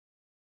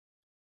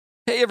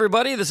Hey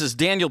everybody, this is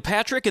Daniel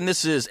Patrick, and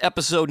this is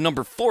episode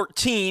number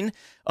 14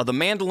 of the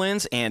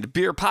Mandolins and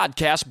Beer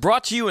Podcast,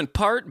 brought to you in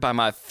part by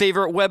my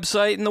favorite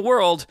website in the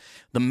world,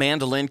 the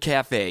Mandolin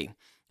Cafe.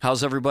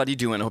 How's everybody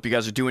doing? I hope you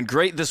guys are doing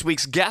great. This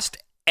week's guest,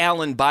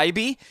 Alan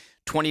Bibey,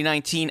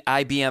 2019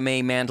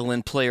 IBMA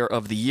Mandolin Player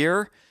of the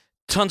Year.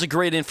 Tons of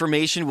great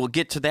information. We'll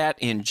get to that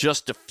in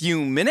just a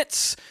few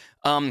minutes.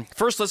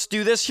 First, let's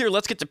do this here.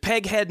 Let's get to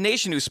Peghead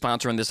Nation, who's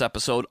sponsoring this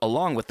episode,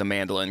 along with the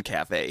Mandolin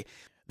Cafe.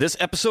 This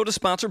episode is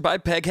sponsored by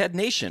Peghead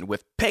Nation.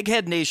 With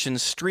Peghead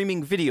Nation's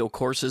streaming video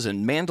courses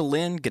in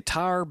mandolin,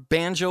 guitar,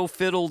 banjo,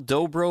 fiddle,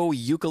 dobro,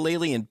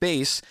 ukulele, and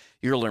bass,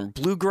 you'll learn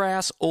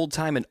bluegrass,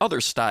 old-time, and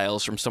other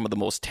styles from some of the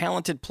most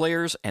talented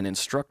players and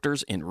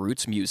instructors in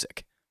roots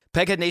music.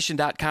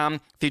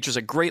 PegheadNation.com features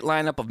a great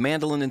lineup of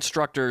mandolin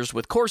instructors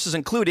with courses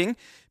including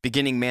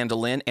beginning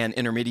mandolin and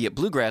intermediate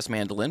bluegrass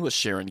mandolin with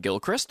Sharon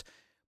Gilchrist,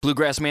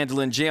 bluegrass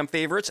mandolin jam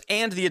favorites,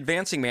 and the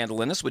advancing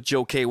mandolinist with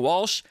Joe K.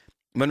 Walsh,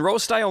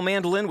 Monroe-style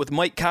mandolin with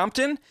Mike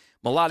Compton,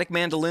 melodic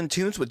mandolin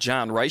tunes with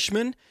John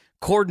Reichman,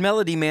 chord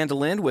melody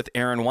mandolin with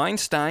Aaron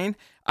Weinstein,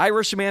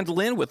 Irish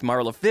mandolin with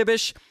Marla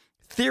Fibish,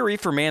 theory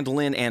for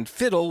mandolin and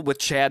fiddle with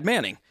Chad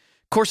Manning.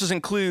 Courses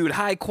include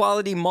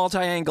high-quality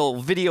multi-angle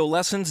video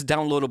lessons,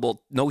 downloadable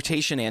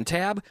notation and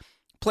tab,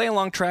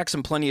 play-along tracks,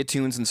 and plenty of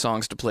tunes and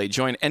songs to play.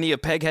 Join any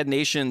of Peghead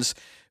Nation's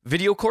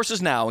video courses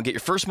now and get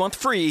your first month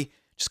free.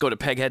 Just go to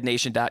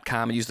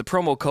pegheadnation.com and use the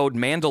promo code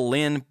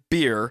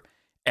MandolinBeer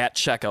at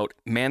checkout.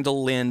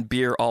 Mandolin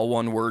beer, all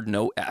one word,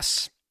 no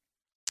S.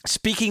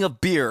 Speaking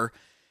of beer,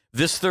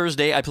 this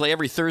Thursday, I play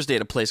every Thursday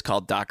at a place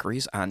called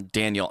Dockery's on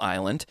Daniel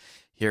Island,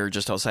 here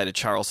just outside of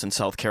Charleston,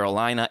 South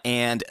Carolina,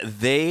 and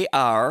they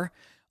are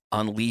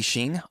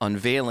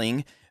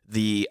unveiling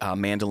the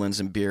Mandolins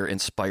and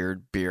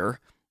Beer-inspired beer,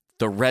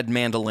 the Red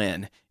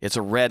Mandolin. It's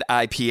a red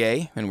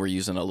IPA, and we're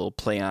using a little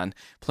play on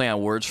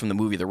words from the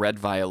movie The Red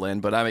Violin,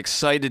 but I'm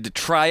excited to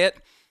try it.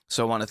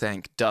 So I want to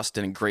thank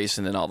Dustin and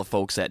Grayson and all the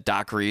folks at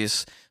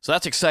Dockery's. So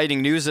that's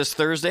exciting news this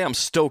Thursday. I'm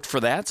stoked for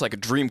that. It's like a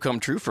dream come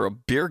true for a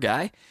beer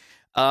guy.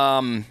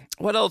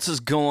 What else is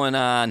going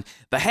on?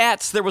 The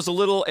hats, there was a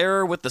little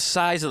error with the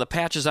size of the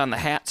patches on the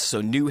hats, so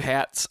new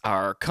hats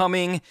are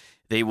coming.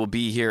 They will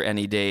be here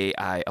any day.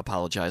 I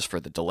apologize for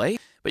the delay.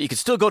 But you can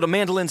still go to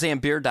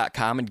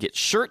mandolinsandbeer.com and get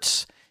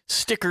shirts,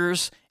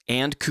 stickers,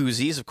 and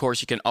koozies. Of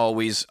course, you can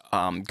always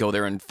go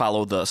there and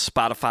follow the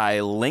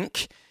Spotify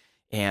link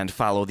and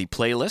follow the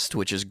playlist,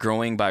 which is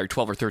growing by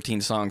 12 or 13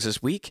 songs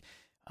this week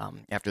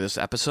after this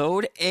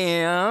episode.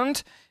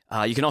 And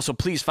you can also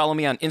please follow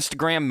me on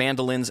Instagram,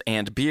 Mandolins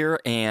and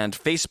Beer, and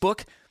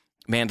Facebook,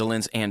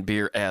 Mandolins and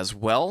Beer as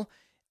well.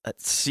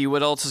 Let's see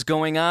what else is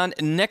going on.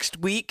 Next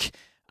week,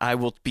 I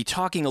will be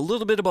talking a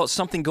little bit about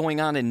something going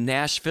on in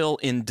Nashville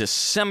in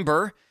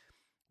December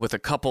with a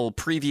couple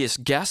previous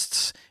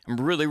guests. I'm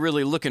really,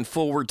 really looking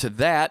forward to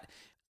that.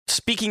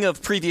 Speaking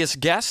of previous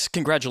guests,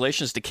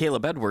 congratulations to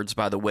Caleb Edwards,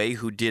 by the way,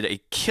 who did a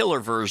killer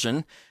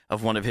version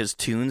of one of his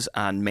tunes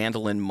on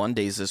Mandolin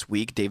Mondays this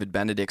week, David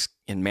Benedict's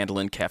in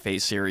Mandolin Cafe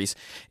series.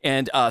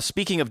 And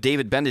speaking of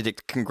David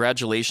Benedict,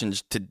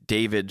 congratulations to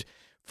David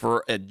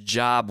for a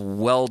job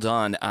well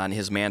done on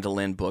his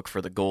mandolin book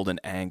for the Golden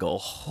Angle.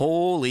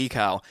 Holy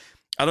cow.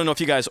 I don't know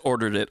if you guys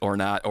ordered it or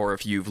not, or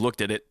if you've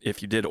looked at it,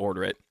 if you did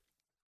order it.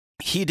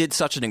 He did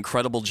such an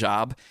incredible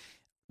job.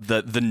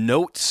 The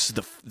notes,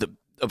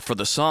 for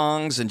the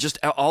songs and just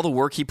all the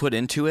work he put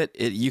into it,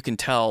 you can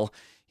tell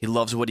he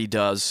loves what he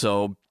does.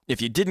 So if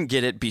you didn't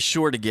get it, be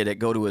sure to get it.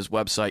 Go to his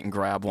website and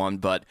grab one.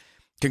 But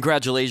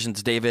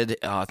congratulations, David.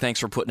 Thanks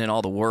for putting in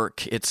all the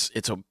work. It's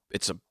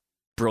a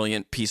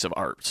brilliant piece of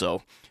art.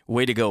 So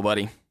way to go,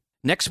 buddy.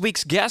 Next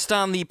week's guest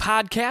on the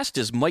podcast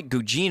is Mike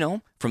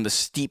Gugino from the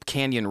Steep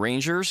Canyon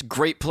Rangers.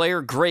 Great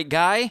player, great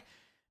guy,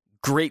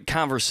 great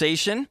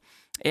conversation.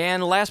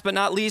 And last but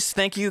not least,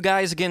 thank you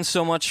guys again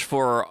so much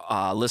for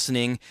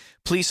listening.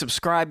 Please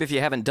subscribe if you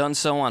haven't done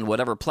so on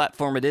whatever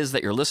platform it is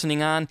that you're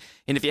listening on.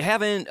 And if you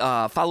haven't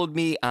followed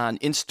me on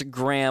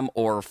Instagram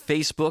or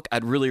Facebook,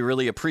 I'd really,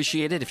 really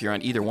appreciate it if you're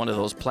on either one of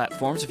those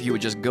platforms. If you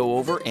would just go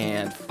over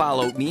and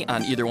follow me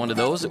on either one of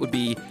those, it would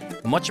be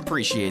much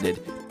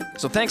appreciated.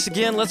 So thanks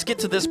again. Let's get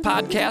to this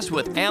podcast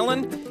with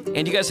Alan.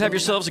 And you guys have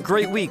yourselves a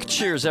great week.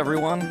 Cheers,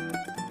 everyone.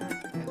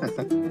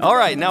 All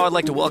right, now I'd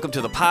like to welcome to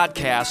the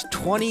podcast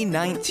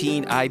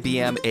 2019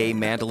 IBMA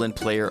Mandolin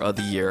Player of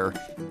the Year,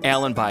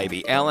 Alan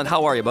Bibey. Alan,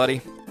 how are you, buddy?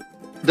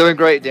 Doing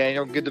great,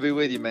 Daniel. Good to be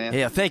with you, man.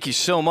 Yeah, thank you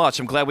so much.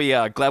 I'm glad we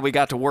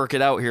got to work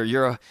it out here.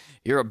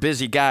 You're a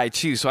busy guy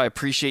too, so I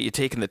appreciate you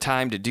taking the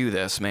time to do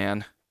this,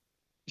 man.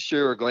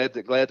 Sure, glad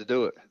to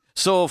do it.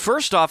 So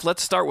first off,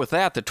 let's start with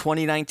that. The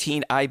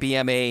 2019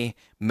 IBMA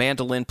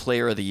Mandolin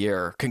Player of the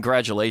Year.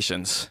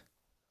 Congratulations.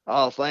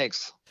 Oh,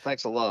 thanks.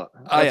 Thanks a lot.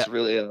 That's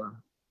really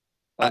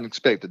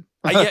unexpected.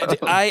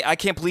 I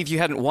can't believe you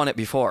hadn't won it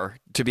before,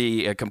 to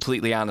be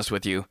completely honest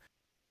with you.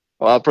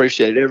 Well, I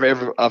appreciate it.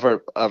 I've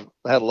had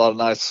a lot of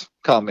nice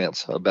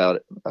comments about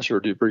it. I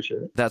sure do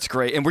appreciate it. That's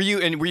great. And were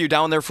you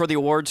down there for the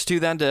awards too?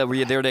 Then were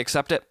you there to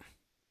accept it?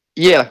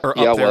 Yeah, Or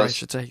yeah, up there, I was. I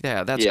should say.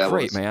 Yeah, that's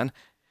great, man.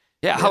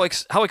 Yeah, Yeah,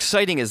 how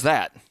exciting is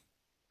that?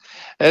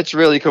 it's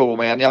really cool,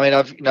 man. I mean,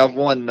 I've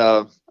won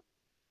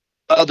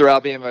other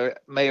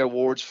IBMA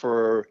awards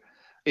for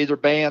either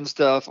band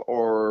stuff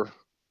or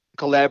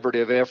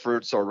collaborative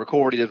efforts or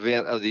recorded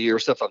event of the year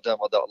stuff I've done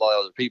with a lot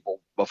of other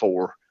people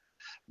before,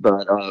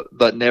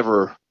 but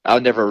never I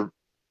never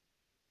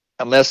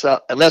unless I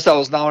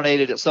was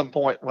nominated at some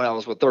point when I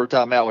was with Third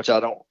Time Out, which I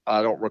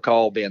don't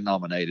recall being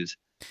nominated.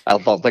 I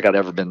don't think I'd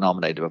ever been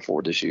nominated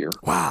before this year.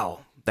 Wow,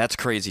 that's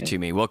crazy to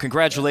me. Well,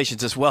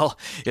 congratulations as well.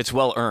 It's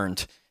well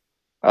earned.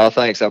 Oh,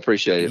 thanks. I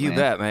appreciate it, You man.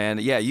 bet, man.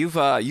 Yeah, you've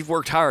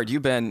worked hard.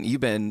 You've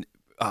been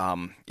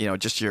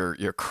just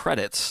your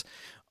credits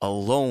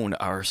alone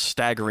are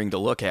staggering to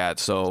look at.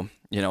 So,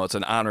 it's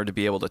an honor to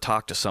be able to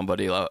talk to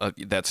somebody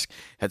that's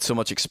had so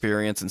much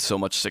experience and so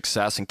much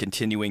success and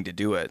continuing to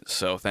do it.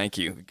 So, thank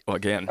you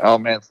again. Oh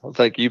man, well,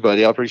 thank you,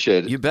 buddy. I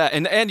appreciate it. You bet.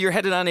 And you're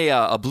headed on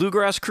a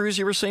bluegrass cruise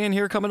you were saying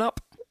here coming up?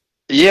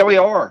 Yeah, we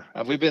are.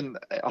 We've been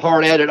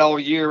hard at it all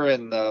year,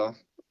 and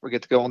we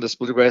get to go on this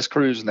bluegrass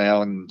cruise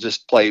now and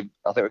just play.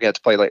 I think we got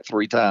to play like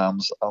 3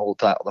 times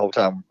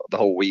the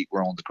whole week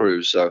we're on the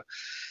cruise. So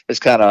it's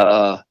kind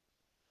of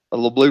a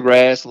little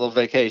bluegrass, a little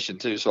vacation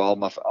too. So all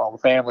the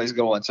family's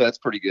going, so that's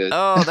pretty good.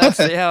 Oh,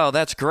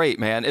 that's great,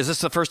 man. Is this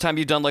the first time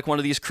you've done like one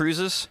of these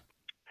cruises?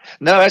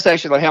 No, that's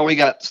actually how we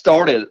got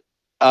started.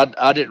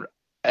 I didn't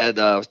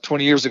at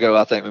 20 years ago.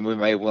 I think when we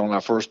made one on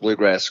our first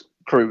bluegrass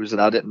cruise,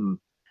 and I didn't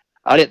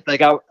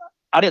think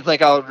I didn't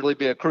think I would really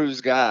be a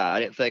cruise guy.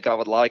 I didn't think I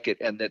would like it,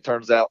 and it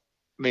turns out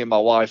me and my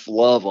wife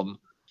love them.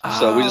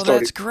 So we Oh, just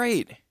started that's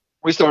great.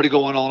 we started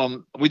going on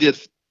them. We did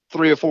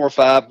 3 or 4 or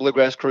 5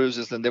 bluegrass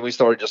cruises, and then we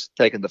started just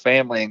taking the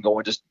family and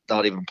going, just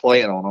not even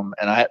playing on them.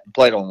 And I hadn't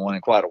played on one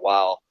in quite a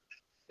while.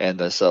 And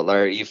this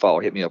Larry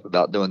Efall hit me up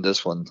about doing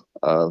this one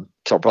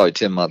till probably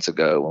 10 months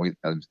ago. We've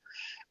been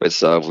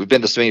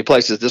to so many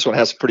places. This one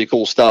has some pretty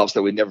cool stops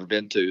that we've never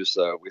been to,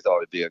 so we thought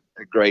it'd be a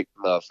great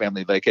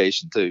family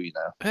vacation too.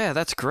 Yeah,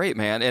 that's great,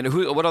 man. And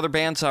what other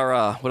bands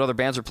are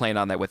playing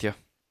on that with you?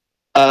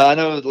 I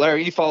know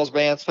Larry Efall's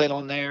band's playing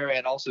on there,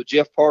 and also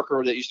Jeff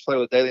Parker that used to play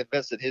with Daly and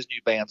Vincent. His new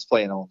band's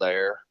playing on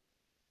there.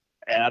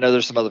 And I know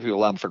there's some other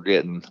people I'm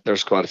forgetting.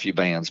 There's quite a few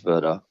bands,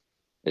 but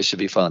it should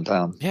be a fun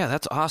time. Yeah,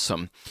 that's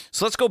awesome.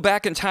 So let's go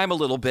back in time a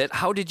little bit.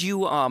 How did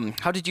you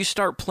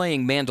start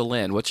playing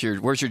mandolin?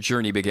 Where's your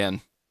journey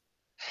begin?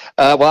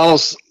 Well, I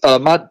was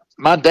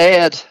my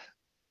dad.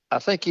 I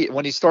think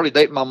when he started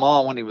dating my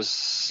mom when he was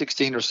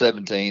 16 or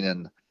 17,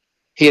 and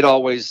he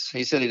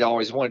said he'd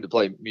always wanted to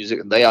play music,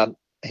 and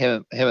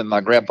him and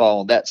my grandpa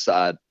on that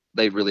side,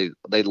 they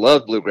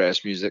loved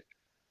bluegrass music,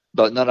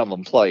 but none of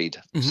them played.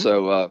 Hmm.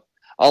 So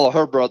all of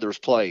her brothers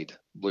played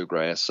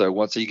bluegrass. So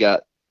once he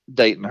got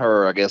dating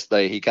her, I guess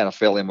he kind of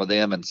fell in with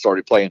them and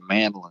started playing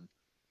mandolin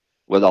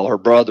with all her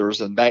brothers.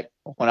 And back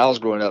when I was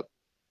growing up,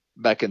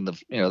 back in the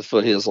the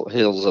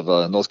foothills of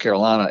North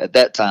Carolina at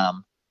that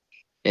time,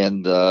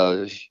 in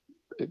the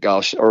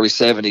early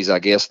 70s, I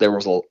guess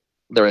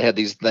there had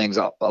these things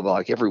up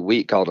like every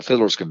week called a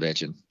fiddlers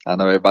convention. I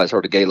know everybody's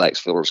heard of Gay Lakes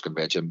Fiddlers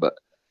Convention, but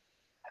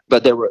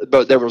there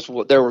was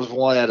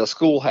one at a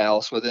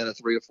schoolhouse within a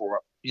 3 or 4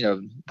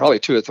 probably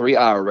 2 or 3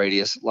 hour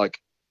radius, like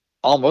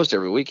almost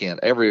every weekend,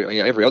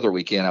 every other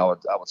weekend, I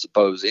would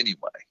suppose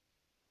anyway.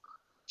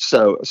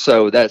 So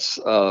that's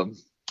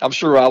I'm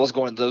sure I was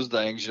going to those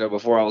things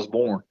before I was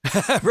born,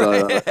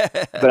 Right.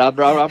 but I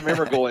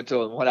remember going to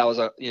them when I was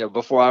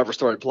before I ever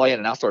started playing,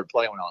 and I started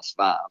playing when I was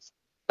 5.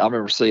 I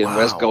remember seeing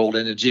Wes Wow.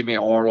 Golden and Jimmy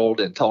Arnold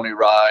and Tony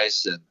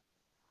Rice and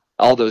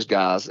all those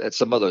guys at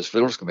some of those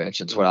fiddlers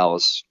conventions when I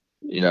was,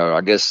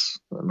 I guess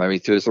maybe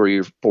 2 or 3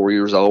 or 4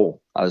 years old.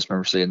 I just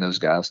remember seeing those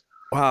guys.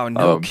 Wow,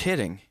 no Um,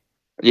 kidding.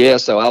 yeah,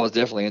 so I was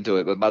definitely into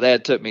it. But my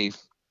dad took me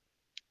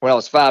when I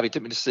was 5. He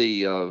took me to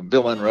see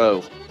Bill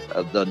Monroe,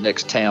 the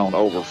next town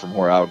over from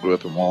where I grew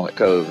up in Walnut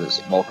Cove,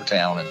 is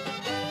Mulkertown, and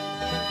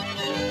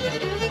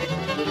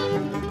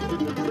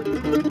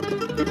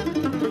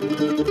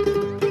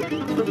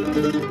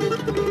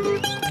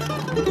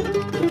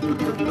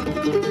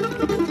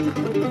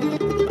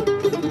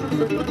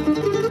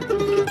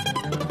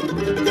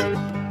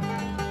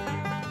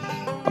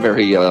I remember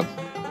he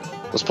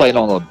was playing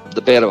on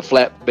the bed of a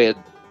flatbed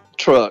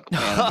truck,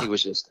 and he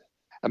was just.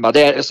 And my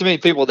dad, so many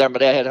people there. My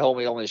dad had to hold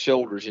me on his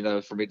shoulders,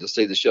 for me to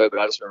see the show. But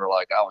I just remember,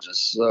 like, I was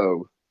just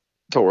so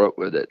tore up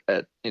with it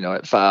at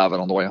 5,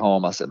 and on the way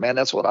home, I said, "Man,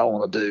 that's what I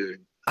want to do."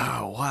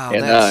 Oh, wow,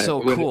 And that's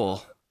so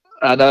cool.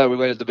 I know we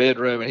went to the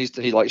bedroom, and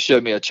he like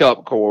showed me a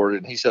chop cord,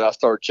 and he said I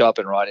started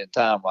chopping right in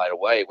time right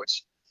away,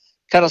 which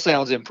kind of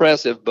sounds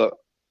impressive, but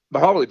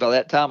probably by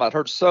that time I'd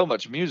heard so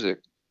much music.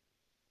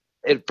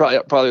 It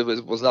probably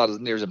was not as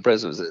near as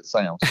impressive as it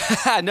sounds.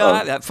 No,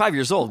 at 5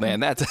 years old, man,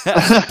 that's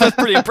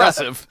pretty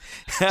impressive.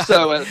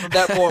 So from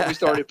that point, we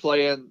started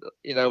playing.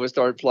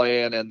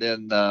 And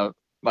then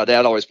my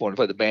dad always wanted to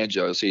play the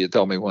banjo. So he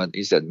told me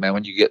he said, "Man,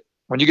 when you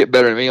get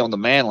better than me on the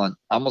mandolin,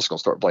 I'm just gonna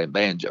start playing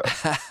banjo."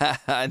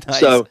 Nice.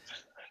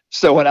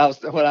 So when I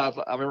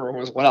remember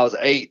when I was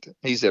 8,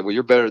 he said, "Well,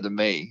 you're better than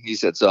me." He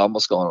said, "So I'm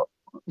just gonna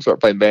start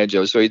playing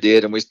banjo. So he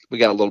did, and we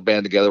got a little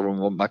band together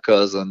with my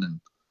cousin and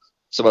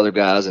some other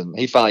guys, and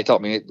he finally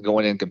taught me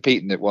going in and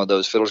competing at one of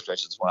those fiddle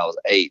conventions when I was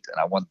 8,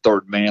 and I won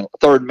third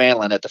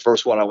mandolin at the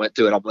first one I went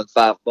to, and I won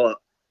 $5.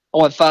 I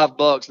won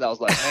 $5, and I was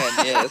like,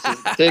 man, yeah, this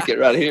is the ticket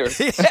right here.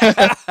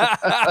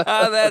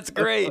 That's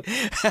great.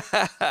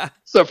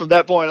 So from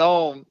that point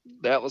on,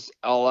 that was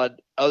all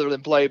other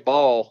than play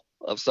ball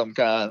of some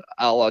kind,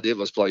 all I did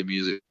was play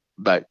music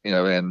back,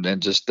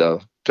 and just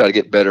try to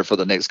get better for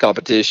the next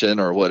competition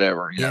or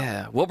whatever.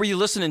 Yeah. What were you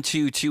listening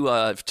to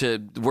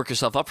work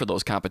yourself up for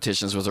those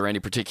competitions? Was there any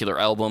particular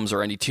albums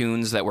or any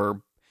tunes that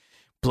were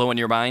blowing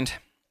your mind?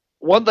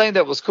 One thing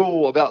that was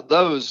cool about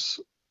those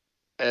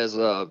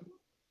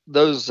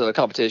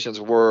competitions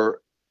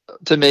were,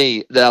 to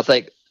me, that I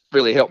think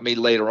really helped me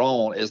later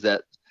on, is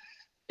that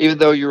even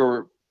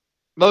though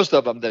most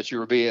of them that you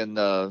were being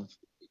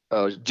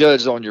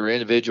judged on your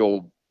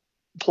individual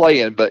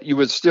playing, but you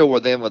was still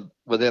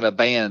within a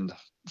band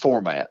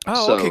format.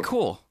 Oh, so okay,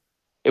 cool.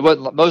 It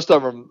wasn't, most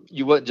of them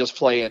you wasn't just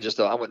playing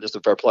I wasn't just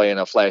playing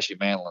a flashy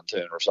mandolin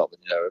tune or something.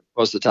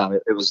 Most of the time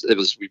it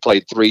was we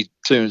played 3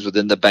 tunes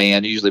within the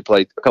band. You usually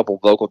played a couple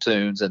vocal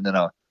tunes and then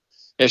a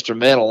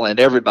instrumental, and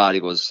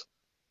everybody was.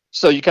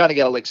 So you kind of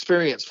got to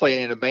experience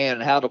playing in a band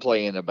and how to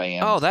play in a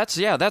band. Oh,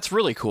 that's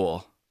really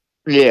cool.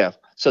 Yeah.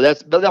 So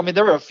but I mean,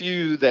 there were a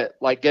few that,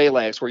 like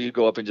Galax, where you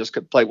go up and just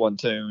could play one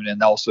tune,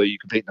 and also you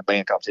compete in the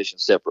band competition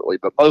separately.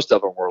 But most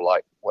of them were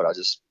like what I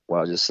just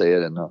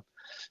said, and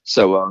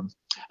so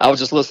I was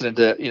just listening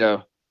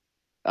to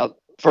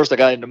first I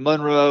got into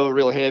Monroe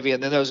really heavy,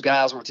 and then those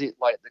guys were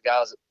like the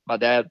guys that my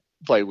dad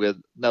played with.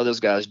 None of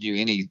those guys knew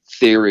any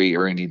theory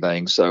or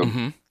anything, so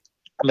I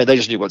mean they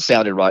just knew what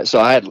sounded right. So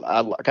I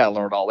kind of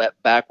learned all that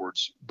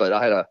backwards. But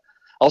I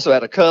also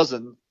had a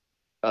cousin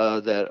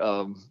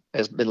that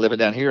has been living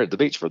down here at the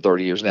beach for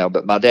 30 years now.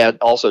 But my dad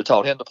also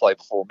taught him to play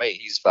before me.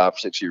 He's 5 or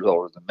 6 years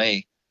older than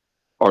me,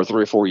 or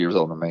 3 or 4 years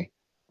older than me.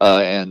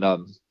 And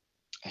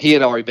he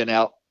had already been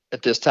out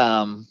at this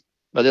time.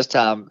 By this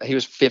time, he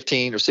was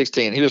 15 or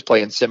 16. He was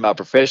playing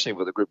semi-professionally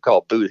with a group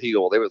called Boot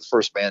Heel. They were the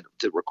first band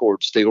to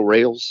record Steel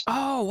Rails.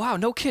 Oh, wow.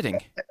 No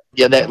kidding.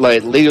 Yeah, that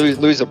like Louis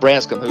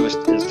Abranscombe, who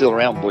is still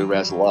around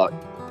bluegrass a lot.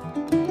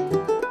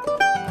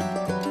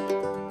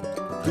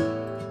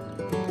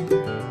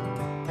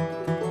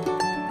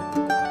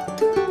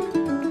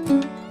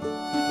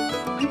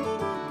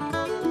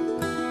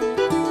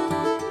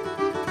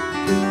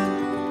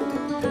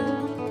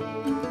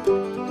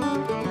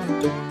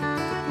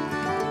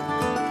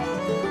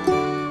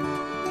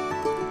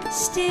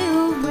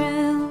 Steel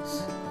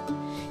rails,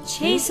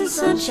 chasing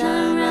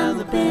sunshine around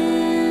the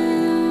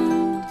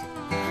bend,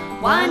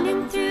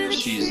 winding through the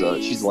she's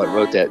like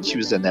wrote that. She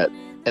was in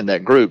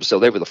that group, so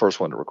they were the first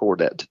one to record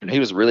that. And he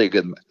was really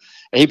good, and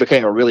he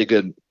became a really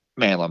good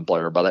mandolin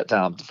player by that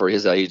time for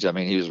his age. I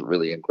mean, he was a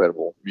really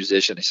incredible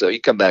musician. So he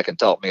come back and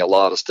taught me a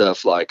lot of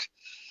stuff, like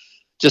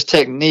just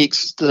techniques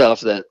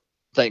stuff that,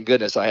 thank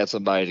goodness, I had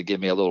somebody to give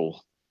me a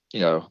little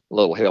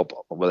help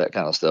with that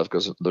kind of stuff,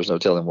 because there's no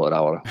telling what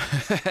I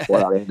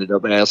ended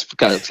up as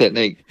kind of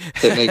technique.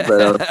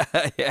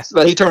 But, yeah.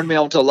 But he turned me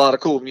on to a lot of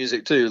cool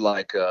music too.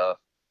 Like,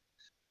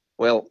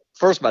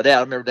 first my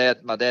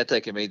dad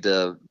taking me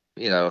to,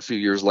 a few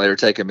years later,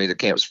 taking me to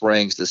Camp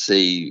Springs to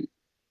see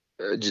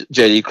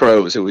J.D.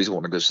 Crowe was who he's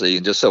wanting to go see.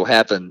 And just so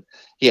happened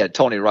he had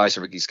Tony Rice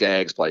and Ricky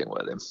Skaggs playing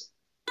with him.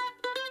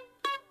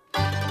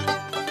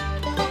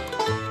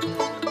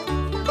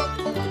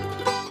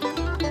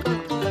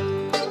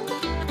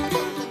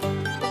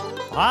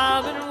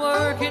 I've been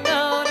working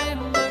out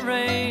in the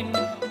rain,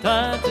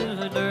 tied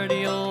to a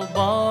dirty old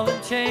ball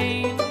and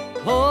chain.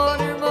 Lord,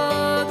 your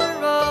mother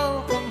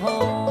will come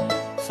home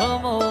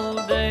some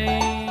old day.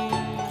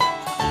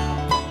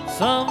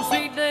 Some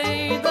sweet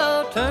day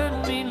they'll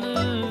turn me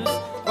loose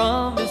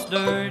from this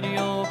dirty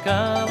old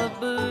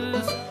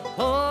calaboose.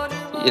 Lord,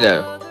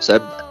 So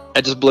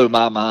that just blew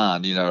my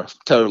mind,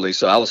 totally.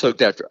 So I was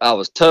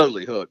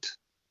totally hooked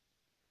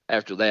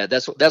after that.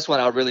 That's when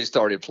I really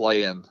started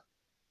playing,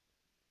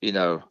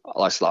 like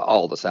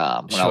all the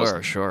time. When I was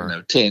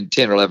 10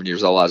 or 11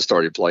 years old, I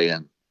started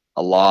playing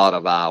a lot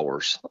of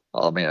hours.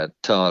 I mean, a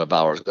ton of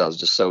hours. I was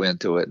just so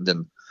into it. And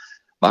then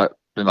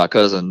my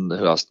cousin,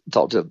 who I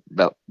talked to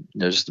about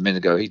just a minute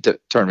ago, he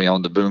turned me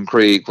on to Boone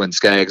Creek when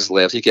Skaggs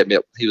left. He kept me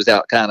up. He was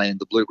out kind of in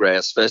the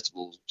bluegrass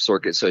festival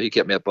circuit, so he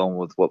kept me up on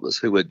with what was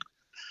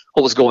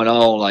going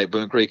on. Like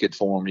Boone Creek had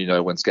formed,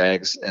 when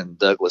Skaggs and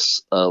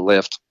Douglas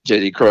left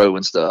J.D. Crowe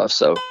and stuff.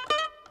 So.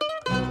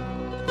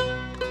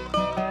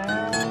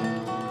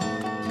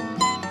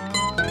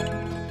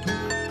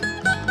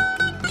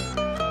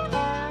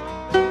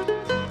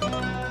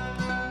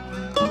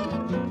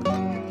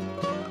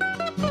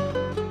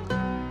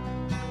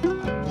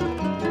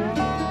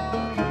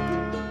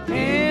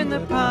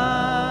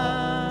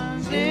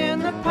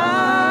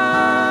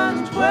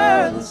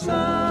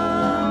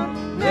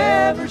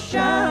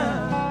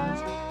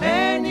 Shines,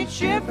 and you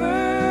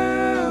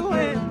shiver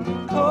when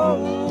the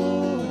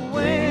cold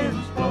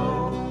winds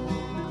blow.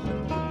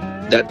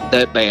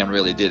 that band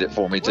really did it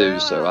for me too.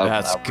 So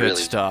That's I good really,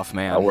 stuff,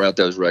 man. I wear out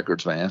those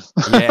records, man.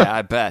 Yeah,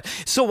 I bet.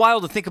 So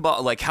wild to think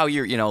about, like, how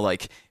you're,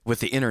 like with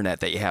the internet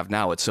that you have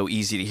now, it's so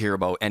easy to hear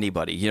about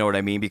anybody. You know what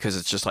I mean? Because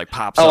it's just like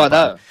pops up.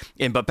 I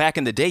know. But back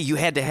in the day, you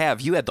had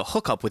the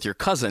hookup with your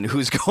cousin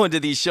who's going to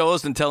these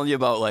shows and telling you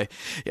about like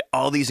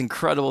all these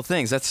incredible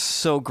things. That's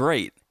so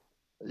great.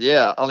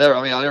 Yeah, I'll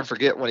never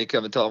forget when he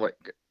came and told me,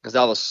 because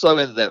I was so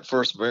into that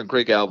first Moon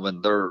Creek album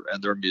and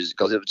their music,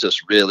 because it was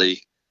just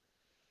really.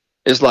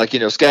 It's like,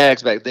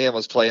 Skaggs back then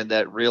was playing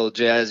that real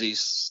jazzy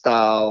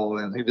style,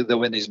 and he would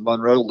throw in these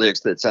Monroe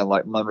licks that sound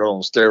like Monroe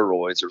on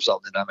steroids or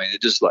something. I mean,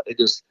 it just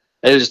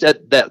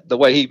that the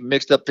way he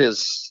mixed up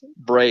his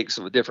breaks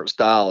with different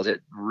styles,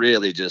 it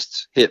really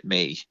just hit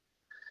me.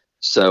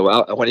 So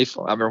I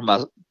remember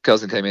my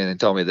cousin came in and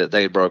told me that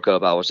they broke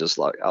up. I was just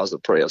like, I was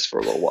depressed for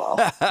a little while.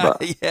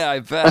 But, yeah, I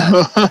bet.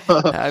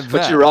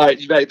 But you're right.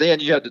 Back then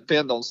you had to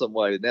depend on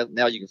somebody.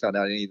 Now you can find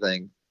out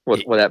anything.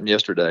 What happened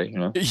yesterday,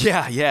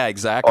 Yeah,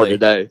 exactly. Or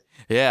today.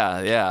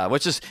 Yeah,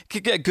 which is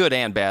good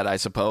and bad, I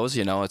suppose.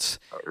 It's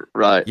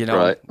right.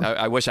 Right.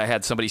 I wish I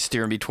had somebody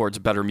steering me towards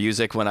better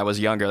music when I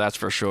was younger. That's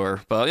for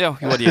sure. But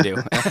what do you do?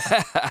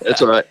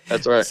 That's all right.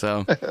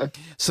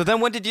 So then,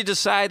 when did you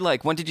decide?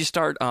 Like, when did you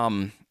start?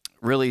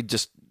 Really,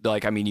 just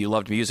like, you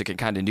loved music and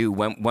kind of knew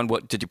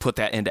what did you put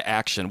that into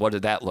action? What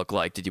did that look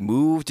like? Did you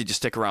move? Did you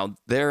stick around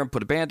there and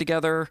put a band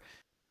together?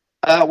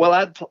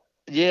 I'd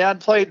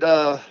played.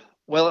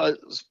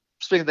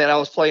 Speaking of that, I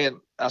was playing.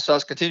 So I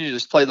was continuing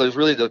to play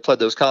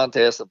those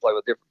contests and play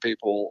with different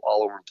people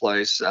all over the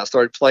place. I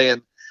started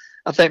playing,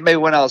 I think maybe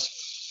when I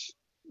was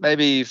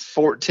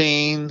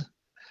 14.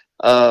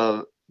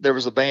 There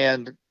was a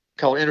band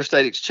called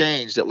Interstate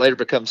Exchange that later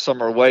became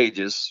Summer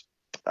Wages.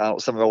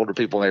 Some of the older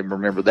people may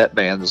remember that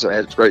band. So it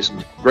had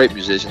some great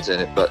musicians in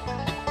it, but.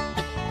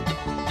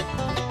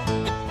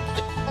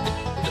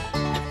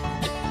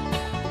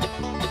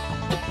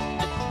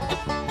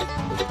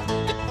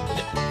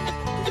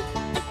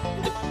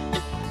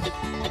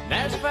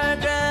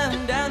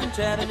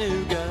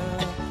 Chattanooga,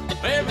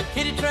 where a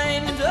kitty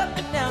trains up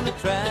and down the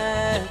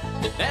track.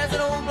 There's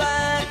an old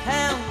black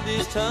hound with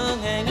his tongue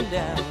hanging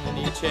down, and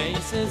he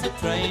chases the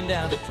train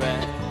down the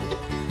track.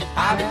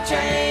 I've been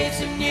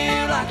chasing you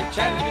like a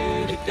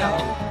Chattanooga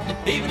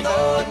dog, even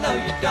though I know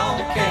you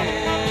don't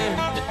care.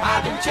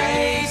 I've been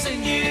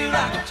chasing you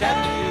like a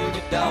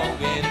Chattanooga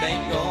dog, and it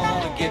ain't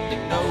gonna get me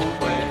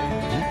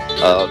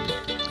nowhere.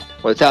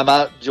 By the time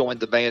I joined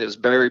the band, it was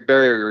Barry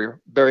Barrier,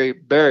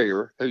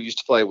 who used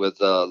to play with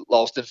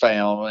Lost and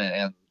Found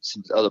and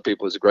some other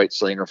people. Was a great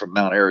singer from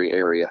Mount Airy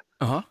area.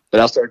 Uh-huh.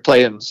 But I started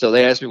playing, so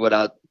they asked me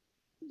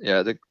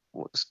they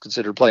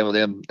considered playing with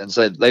them, and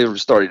said they were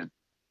started.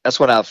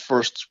 That's when I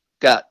first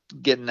got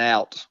getting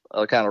out,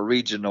 kind of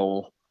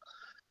regional,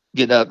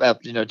 getting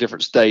up,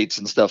 different states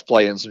and stuff,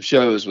 playing some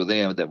shows with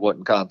them that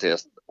weren't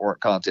contests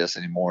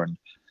anymore.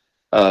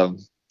 And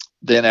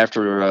then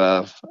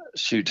after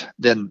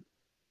then.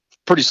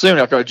 Pretty soon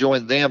after I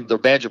joined them, the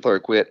banjo player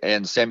quit,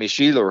 and Sammy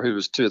Sheeler, who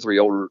was 2 or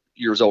 3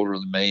 years older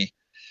than me,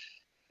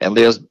 and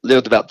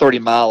lived about 30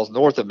 miles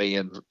north of me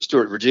in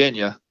Stewart,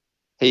 Virginia,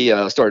 he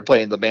started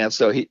playing the band.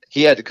 So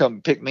he had to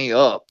come pick me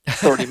up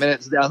 30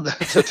 minutes down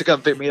there to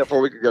come pick me up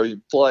before we could go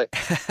play.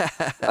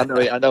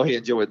 I know he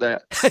enjoyed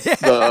that.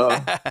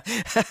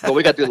 But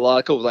we got to do a lot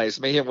of cool things.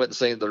 Me and him went and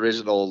seen the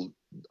original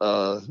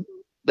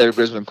David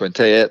Brisbane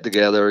Quintet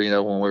together,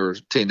 when we were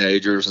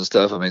teenagers and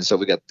stuff. So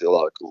we got to do a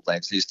lot of cool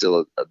things. He's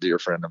still a dear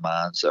friend of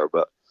mine. So,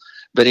 but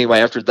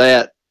anyway, after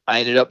that, I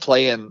ended up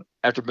playing,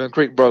 after Moon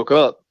Creek broke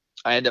up,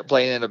 I ended up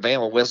playing in a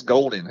band with Wes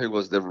Golding, who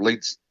was the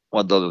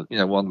one of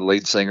the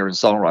lead singer and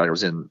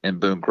songwriters in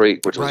Boone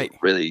Creek, which was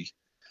really,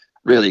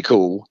 really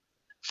cool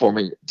for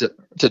me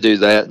to do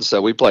that. And so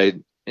we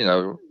played,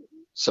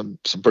 some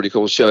pretty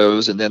cool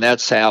shows. And then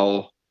that's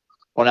how,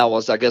 when I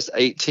was, I guess,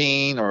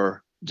 18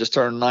 or just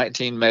turned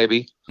 19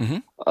 maybe.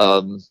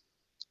 Mm-hmm.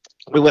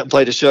 We went and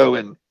played a show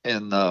in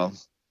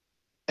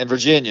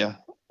Virginia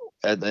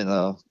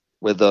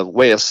with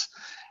Wes.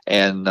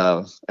 And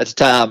at the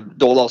time,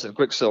 Doyle Lawson and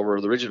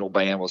Quicksilver, the original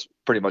band, was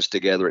pretty much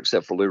together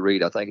except for Lou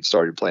Reed. I think it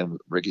started playing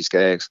with Ricky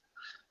Skaggs.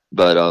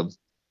 But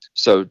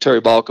so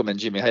Terry Balcom and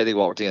Jimmy Haley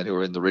walked in, who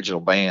were in the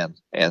original band.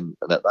 And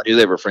I knew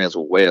they were friends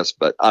with Wes,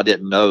 but I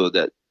didn't know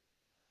that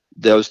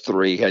those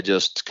three had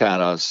just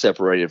kind of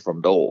separated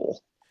from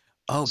Doyle.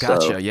 Oh,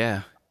 gotcha.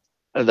 Yeah.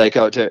 And they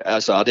go to,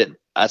 so I didn't,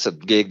 that's a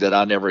gig that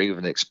I never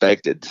even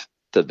expected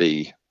to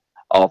be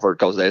offered,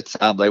 because at the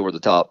time they were the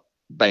top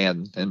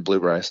band in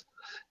bluegrass.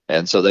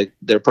 And so they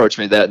approached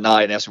me that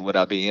night and asked me would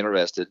I be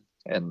interested.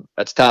 And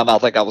at the time, I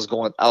think I was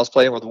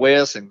playing with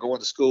Wes and going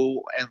to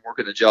school and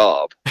working a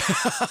job.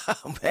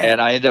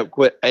 And I ended up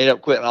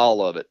quitting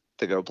all of it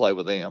to go play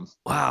with them.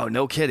 Wow,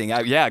 no kidding.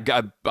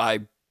 I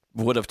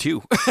would have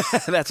too.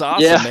 That's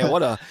awesome, man.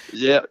 What a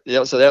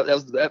yeah. So that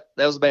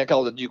was a band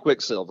called the New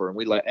Quicksilver, and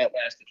that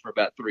lasted for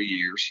about 3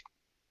 years.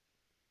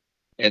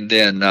 And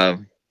then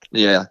and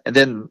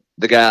then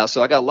the guy.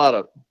 So I got a lot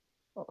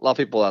of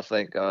people, I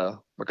think,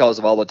 because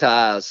of all the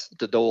ties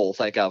to Doyle,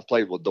 think I've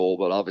played with Doyle,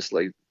 but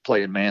obviously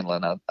playing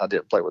mandolin. I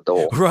didn't play with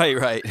Doyle. Right.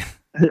 Right.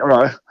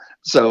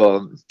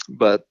 So,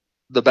 but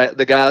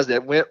the guys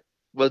that went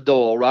with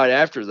Doyle right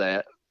after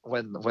that,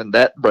 when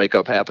that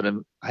breakup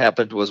happened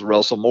was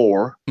Russell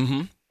Moore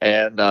Mm-hmm.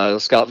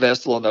 and Scott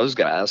Vestal and those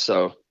guys.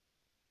 So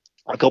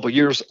a couple of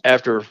years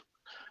after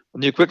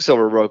New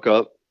Quicksilver broke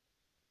up,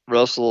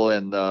 Russell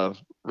and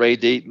Ray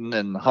Deaton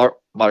and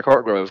Mike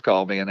Hartgrove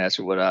called me and asked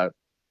me would I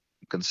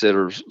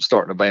consider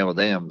starting a band with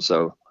them.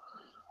 So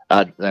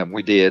and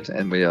we did,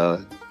 and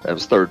that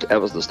was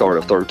the start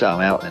of Third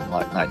Time Out in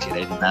like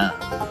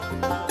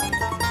 1989.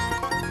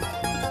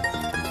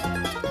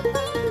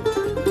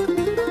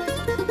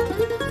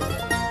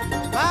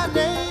 My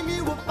name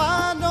you will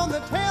find on the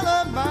tail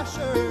of my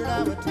shirt.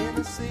 I'm a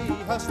Tennessee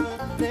hustler,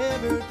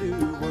 never do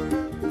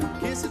work.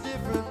 Kiss a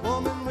different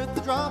woman with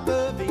the drop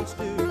of each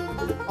dew.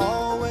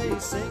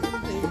 Always singing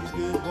these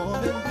good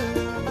woman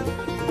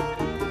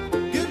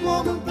blues. Good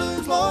woman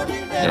blues, Lord,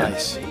 you never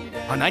Nice. let me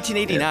down.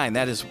 1989.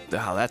 That is.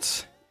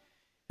 That's.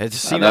 It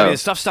seems. I know. mean, the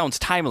stuff sounds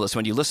timeless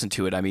when you listen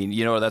to it. I mean,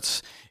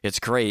 it's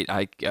great.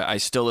 I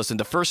still listen.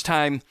 The first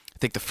time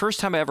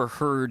I ever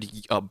heard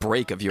a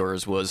break of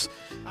yours was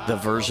the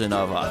version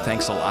of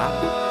 "Thanks a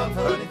Lot."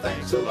 Honey,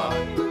 thanks a lot.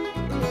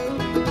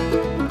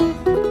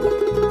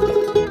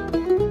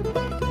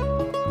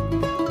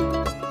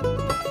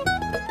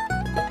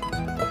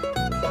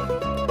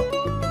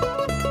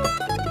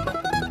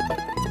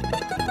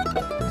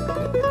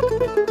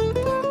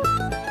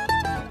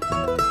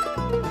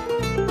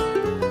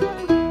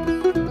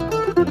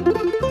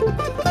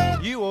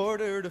 You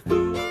ordered a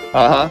food.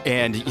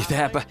 And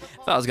I thought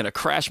I was gonna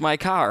crash my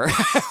car.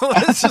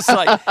 it's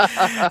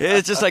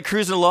just like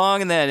cruising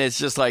along, and then it's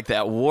just like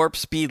that warp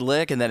speed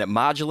lick, and then it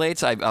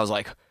modulates. I was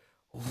like,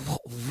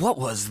 what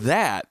was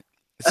that?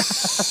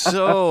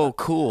 So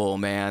cool,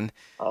 man.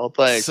 Oh,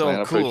 thanks, So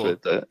man. I cool.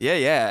 appreciate that.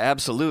 Yeah,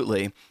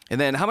 absolutely. And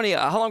then how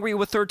long were you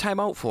with Third Time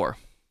Out for?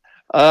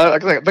 I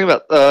think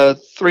about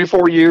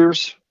 3-4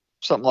 years,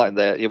 something like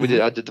that. Yeah, we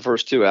did. I did the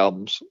first 2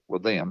 albums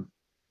with them,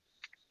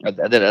 and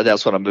then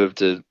that's when I moved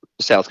to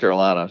South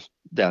Carolina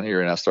down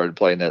here, and I started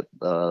playing at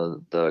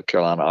the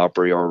Carolina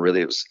Opry, or really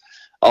it was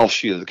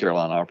offshoot of the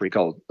Carolina Opry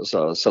called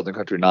Southern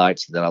Country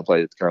Nights. And then I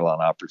played at the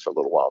Carolina Opry for a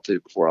little while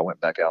too before I went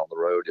back out on the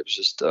road. It was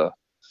just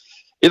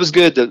it was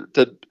good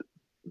to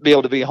be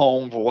able to be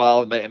home for a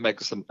while and make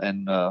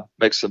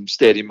some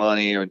steady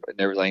money and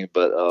everything.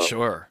 But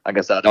Sure. I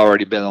guess I'd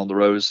already been on the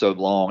road so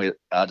long.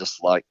 I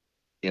just like,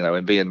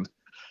 and being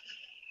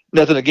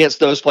nothing against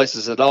those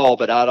places at all,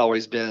 but I'd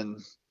always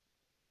been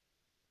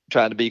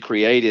trying to be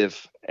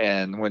creative.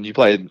 And when you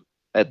play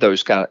at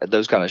those kind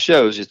of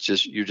shows, it's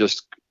just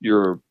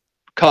you're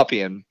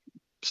copying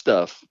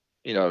stuff,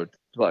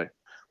 like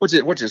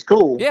which is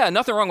cool. Yeah,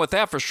 nothing wrong with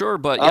that for sure.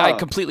 But yeah, I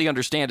completely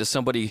understand as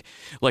somebody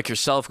like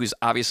yourself who's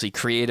obviously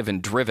creative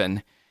and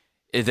driven.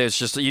 There's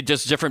just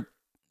different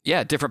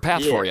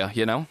path for you,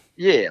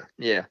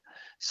 Yeah.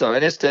 So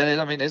and it's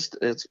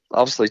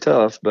obviously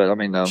tough, but I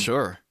mean,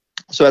 Sure.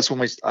 So that's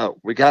when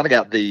we kind of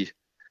got the.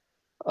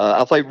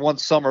 I played one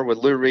summer with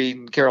Lou Reed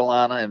in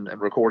Carolina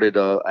and recorded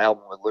an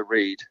album with Lou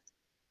Reed,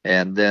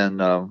 and then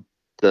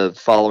the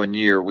following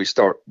year we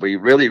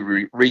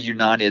really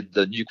reunited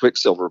the New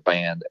Quicksilver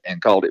band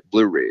and called it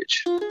Blue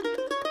Ridge.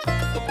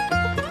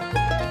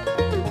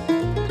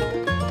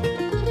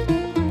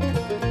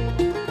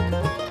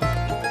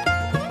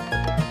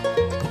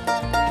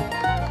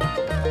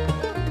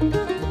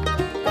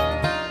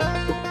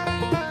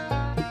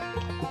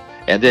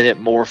 And then it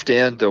morphed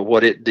into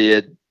what it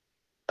did.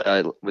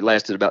 We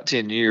lasted about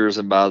 10 years,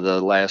 and by the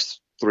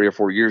last 3 or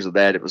 4 years of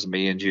that, it was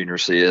me and Junior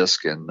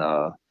Sisk and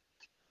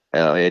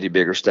Eddie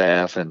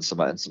Biggerstaff and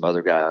some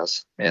other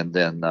guys. And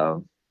then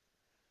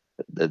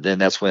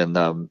that's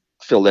when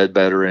Phil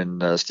Ledbetter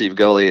and Steve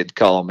Gully had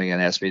called me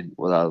and asked me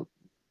would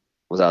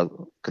I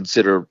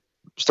consider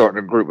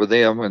starting a group with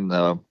them,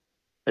 and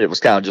it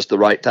was kind of just the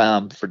right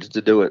time to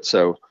do it.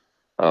 So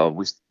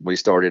we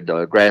started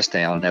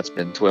Grasstown, and that's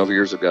been 12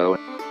 years ago.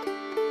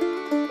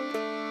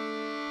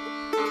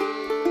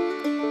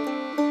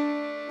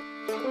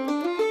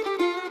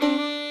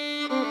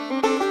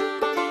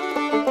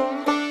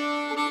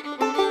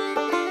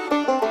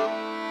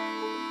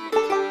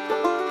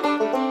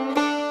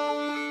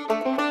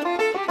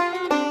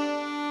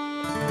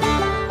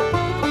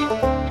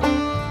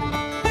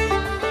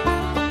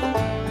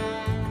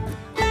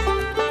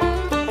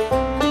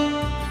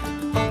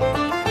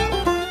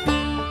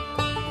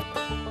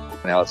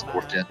 Now it's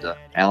morphed into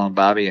Alan,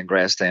 Bibey, and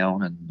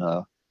Grasstown,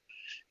 and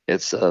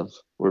it's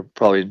we're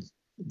probably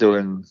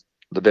doing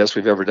the best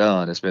we've ever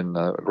done. It's been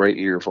a great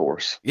year for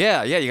us.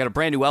 Yeah. You got a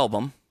brand new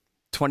album.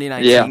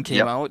 2019 came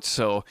yep. out.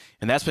 So,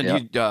 and that's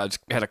been you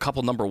had a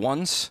couple number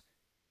ones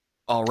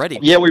already.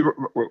 Yeah, we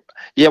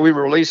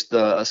released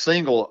a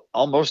single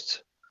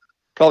almost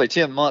probably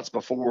 10 months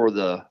before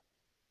the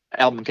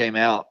album came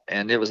out,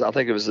 and it was in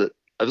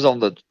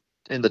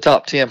the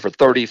top 10 for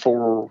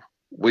 34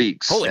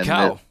 weeks. Holy and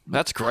cow,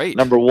 that's great.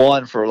 Number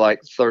one for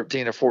like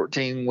 13 or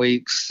 14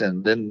 weeks,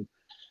 and then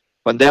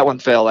when that one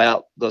fell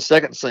out, the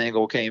second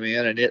single came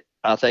in, and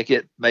I think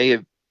it may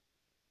have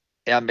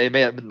I mean, it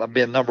may have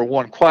been number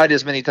one quite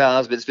as many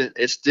times, but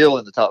it's still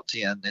in the top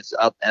 10. And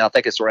I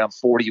think it's around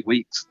 40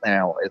 weeks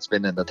now. It's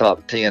been in the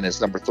top 10.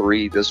 It's number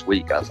 3 this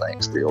week, I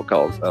think, still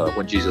called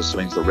When Jesus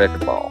Swings the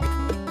Wrecking Ball.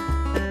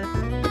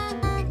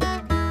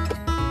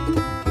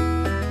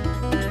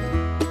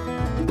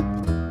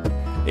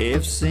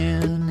 If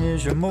sin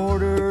is your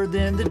mortar,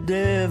 then the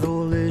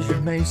devil is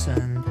your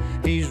mason.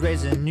 He's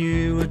raising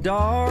you a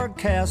dark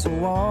castle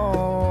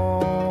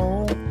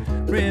wall.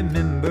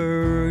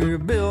 Remember, you're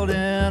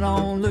building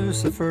on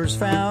Lucifer's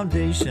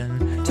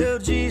foundation till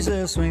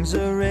Jesus swings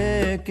a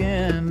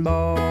wrecking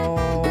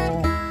ball.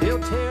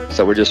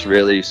 So we're just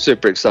really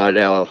super excited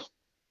how,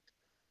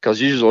 because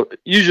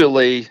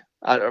usually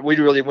we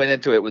really went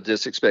into it with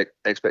just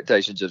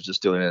expectations of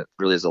just doing it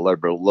really as a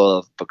labor of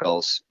love,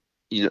 because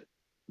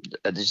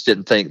I just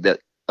didn't think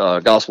that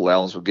gospel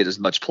albums would get as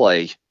much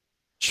play,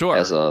 sure,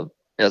 as a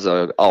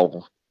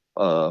all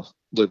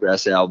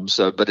bluegrass album.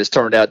 So, but it's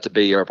turned out to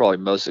be our probably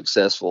most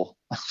successful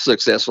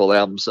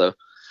album. So,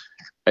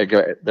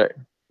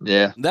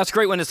 yeah, that's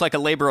great when it's like a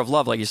labor of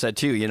love, like you said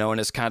too. And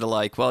it's kind of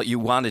like, well, you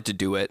wanted to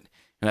do it,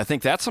 and I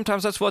think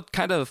sometimes that's what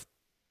kind of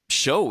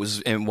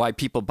shows and why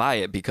people buy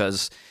it,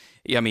 because.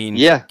 I mean,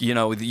 yeah.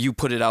 You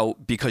put it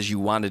out because you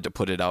wanted to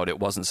put it out. It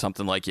wasn't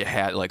something like you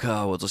had, like,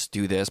 oh, we'll just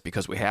do this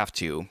because we have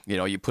to.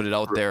 You put it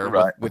out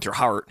there with your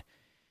heart.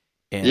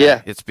 And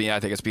yeah. I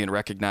think it's being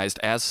recognized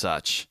as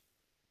such.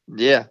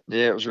 Yeah.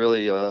 It was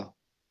really,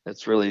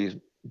 it's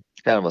really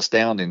kind of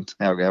astounding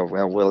how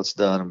well it's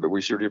done. But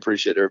we sure do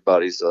appreciate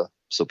everybody's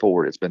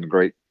support. It's been a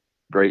great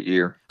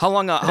year. How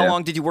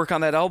long did you work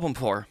on that album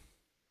for?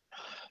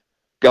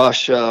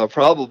 Gosh,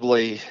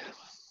 probably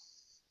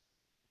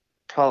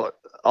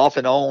off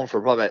and on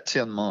for probably about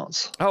 10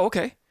 months. Oh,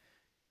 okay.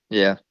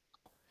 Yeah.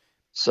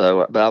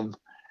 So, but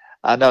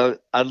I know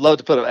I'd love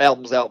to put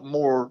albums out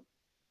more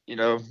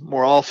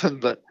often,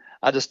 but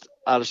I just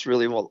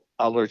really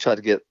I'll really try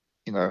to get,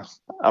 I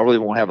really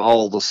want to have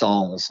all the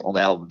songs on the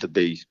album to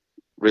be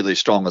really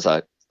strong as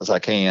I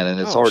can. And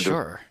it's hard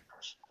to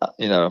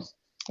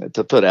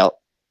put out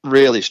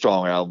really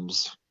strong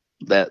albums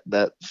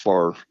that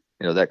far,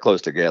 that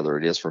close together.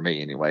 It is for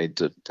me anyway,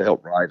 to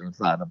help write and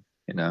find them,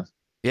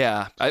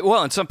 Yeah.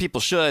 And some people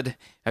should.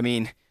 I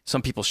mean,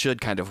 some people should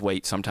kind of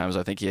wait. Sometimes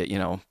I think,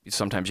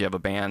 sometimes you have a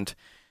band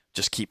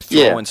just keep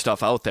throwing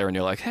stuff out there and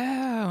you're like,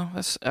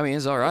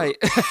 it's all right.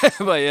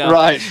 But yeah.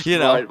 Right.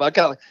 Right. But I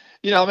kind of,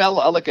 I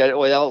look at it,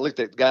 I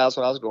looked at guys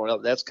when I was growing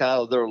up, that's kind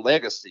of their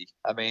legacy.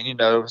 I mean,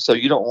 so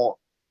you don't want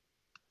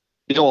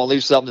to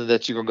leave something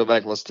that you're going to go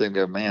back and listen to and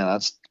go, man, I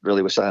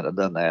really wish I had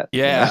done that.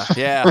 Yeah,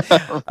 yeah.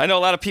 I know a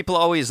lot of people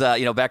always,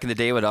 back in the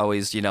day would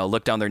always,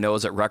 look down their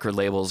nose at record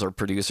labels or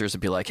producers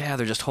and be like, yeah,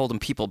 they're just holding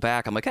people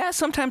back. I'm like,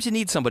 sometimes you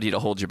need somebody to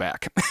hold you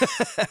back.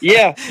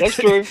 Yeah, that's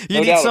true.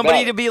 You need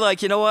somebody to be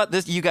like, you know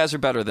what, you guys are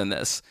better than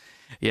this.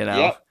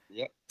 Yep,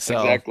 so,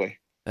 exactly.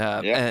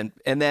 And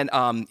then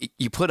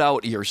you put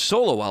out your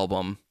solo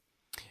album,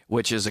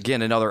 which is,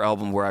 again, another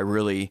album where I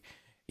really,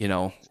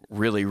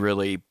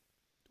 really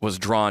was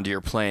drawn to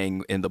your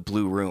playing in the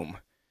Blue Room.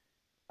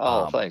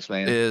 Oh, thanks,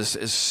 man. Is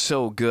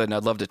so good, and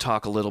I'd love to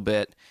talk a little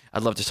bit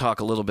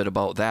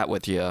about that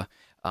with you.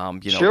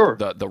 Sure.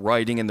 The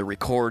writing and the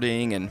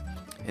recording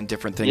and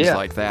different things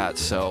like that.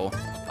 So,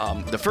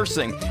 the first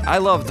thing I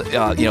love,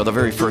 the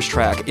very first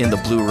track, In the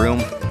Blue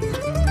Room.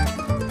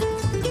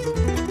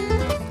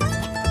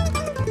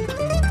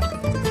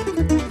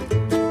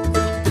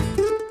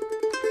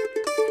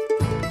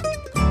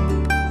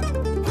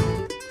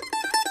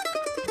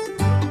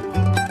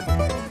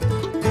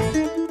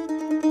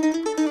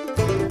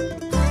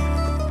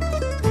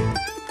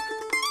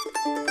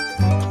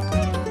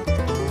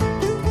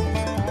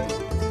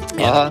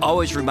 It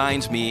always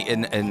reminds me,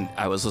 and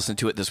I was listening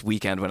to it this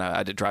weekend when I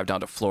had to drive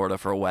down to Florida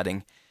for a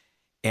wedding,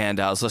 and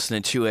I was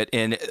listening to it,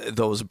 and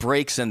those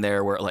breaks in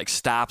there where it like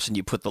stops and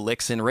you put the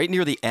licks in right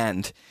near the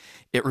end.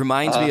 It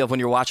reminds me of when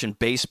you're watching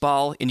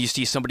baseball and you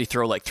see somebody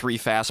throw like 3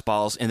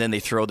 fastballs and then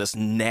they throw this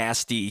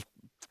nasty,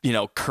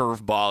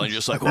 curveball, and you're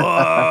just like,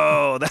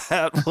 whoa,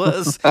 that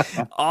was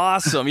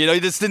awesome. You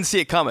just didn't see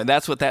it coming.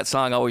 That's what that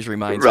song always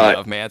reminds me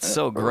of, man. It's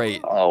so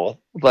great. Oh,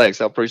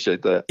 thanks. I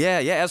appreciate that. Yeah,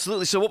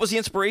 absolutely. So what was the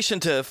inspiration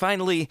to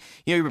finally,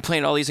 you've been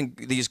playing all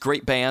these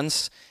great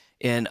bands,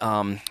 and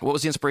what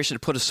was the inspiration to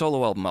put a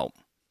solo album out?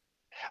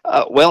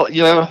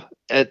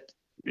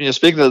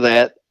 Speaking of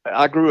that,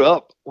 I grew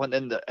up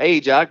in the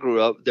age I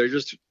grew up,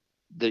 you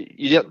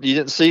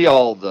didn't see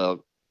all the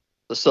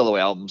solo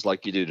albums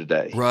like you do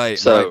today. Right.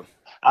 So right.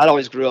 I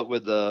always grew up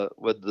with the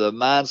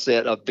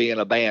mindset of being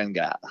a band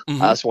guy.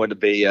 Mm-hmm. I just wanted to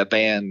be a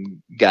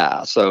band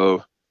guy.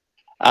 So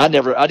I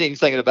didn't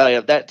think about it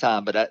at that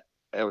time, but it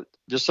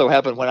just so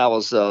happened when I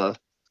was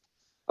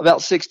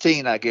about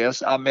 16, I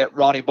guess, I met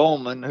Ronnie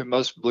Bowman, who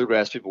most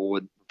bluegrass people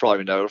would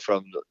probably know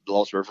from the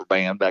Lonesome River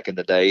Band back in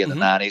the day in the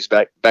 90s.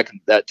 Back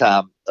in that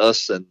time,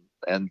 us and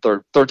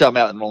third Time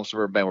Out and Lonesome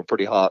River Band were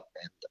pretty hot,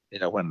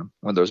 and when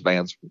those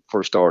bands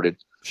first started.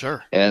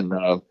 Sure. And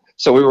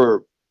so we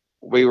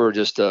were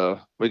just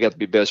we got to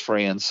be best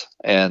friends,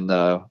 and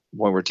when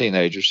we were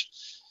teenagers,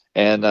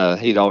 And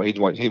he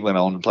went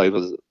on and played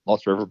with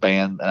Lost River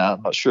Band, and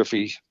I'm not sure if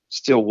he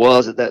still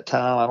was at that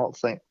time. I don't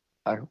think,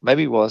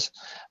 maybe he was,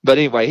 but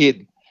anyway,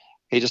 he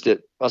just did.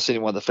 I was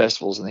seeing one of the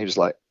festivals, and he was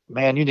like,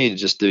 "Man, you need to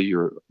just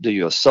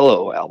do a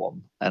solo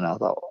album." And I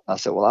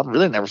said, "Well, I've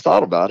really never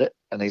thought about it."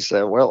 And he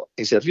said,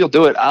 "If you'll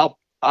do it,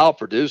 I'll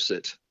produce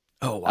it.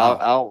 Oh wow.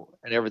 I'll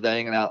and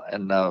everything,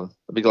 and I'll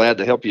be glad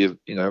to help you.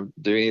 Do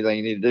anything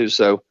you need to do."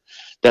 So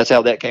that's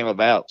how that came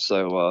about.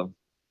 So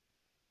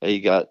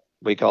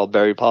we called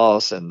Barry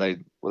Pass, and they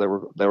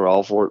were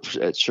all for it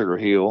at Sugar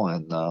Hill,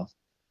 and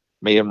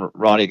me and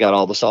Ronnie got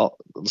all the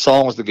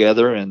songs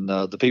together, and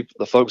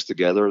the folks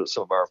together,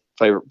 some of our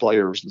favorite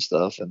players and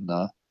stuff, and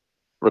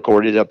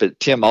recorded up at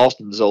Tim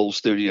Austin's old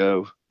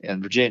studio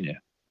in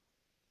Virginia.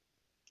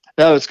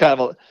 No, it's kind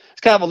of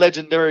a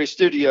legendary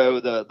studio.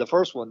 The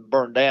first one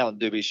burned down,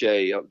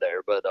 Dubuchet up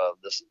there, but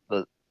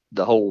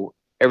the whole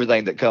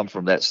everything that comes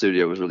from that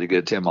studio was really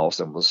good. Tim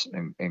Austin was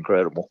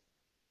incredible.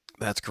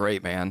 That's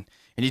great, man.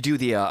 And you do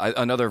the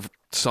another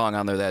song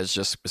on there that is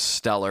just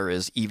stellar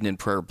is "Evening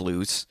Prayer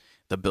Blues,"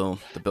 the Bill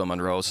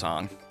Monroe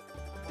song.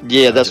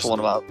 Yeah, that's one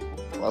of my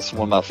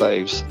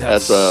faves.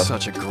 That's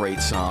such a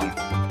great song.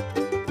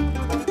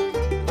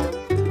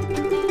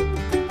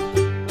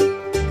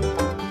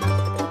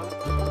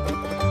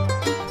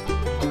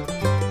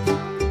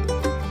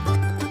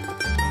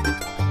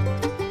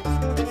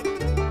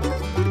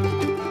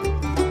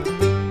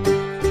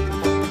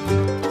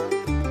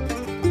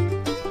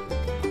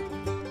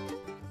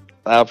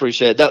 I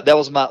appreciate it. That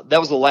was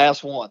the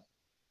last one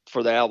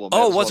for the album.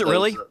 Oh, was it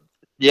really?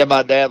 Yeah,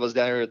 my dad was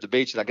down here at the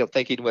beach, and I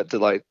think he went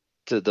to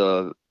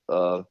the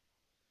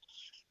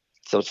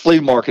flea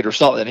market or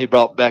something. And he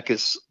brought back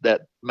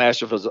that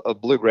Masters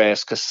of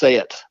Bluegrass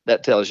cassette.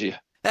 That tells you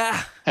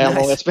how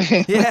long it's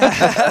been.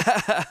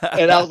 Yeah.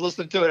 And I was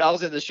listening to it. I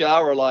was in the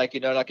shower, and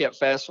I kept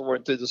fast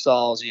forwarding through the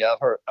songs. Yeah, I've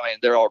heard. I mean,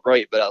 they're all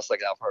great, but I was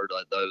thinking I've heard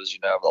those,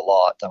 a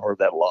lot. I've heard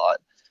that a lot.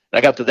 And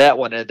I got to that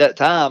one, and at that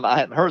time, I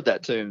hadn't heard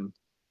that tune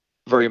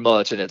very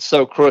much, and it's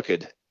so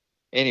crooked.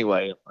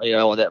 Anyway,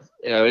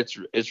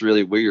 it's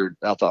really weird.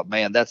 I thought,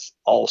 man, that's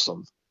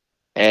awesome.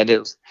 And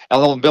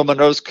Bill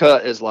Monroe's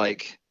cut is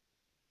like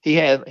he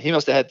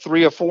must have had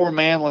 3 or 4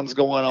 mandolins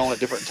going on at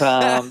different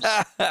times.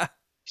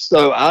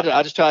 So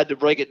I just tried to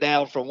break it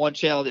down from one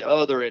channel to the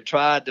other and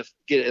tried to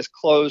get it as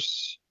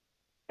close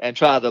and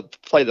try to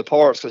play the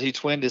parts, because he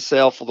twinned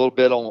himself a little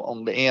bit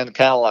on the end,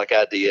 kind of like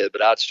I did.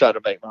 But I just tried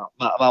to make my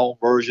own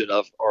version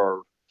of,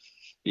 or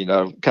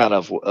kind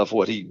of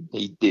what he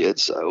did.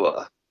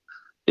 So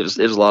it was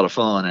a lot of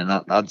fun, and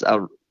I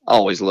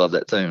always loved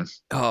that tune.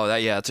 Oh,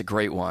 it's a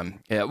great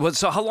one. Yeah. Well,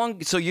 so how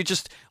long? So you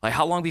just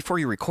how long before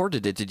you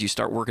recorded it did you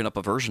start working up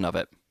a version of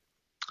it?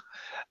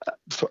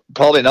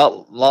 Probably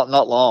not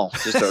long.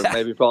 Just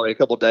maybe probably a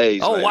couple of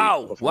days. Oh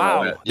wow!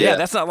 Yeah,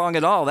 that's not long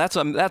at all. That's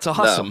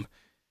awesome. No.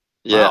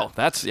 Yeah.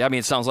 Wow,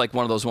 it sounds like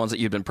one of those ones that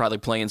you've been probably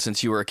playing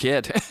since you were a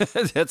kid.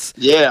 That's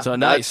so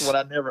nice. That's what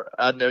I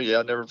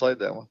never played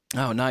that one.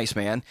 Oh, nice,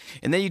 man.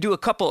 And then you do is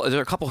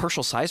there a couple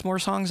Herschel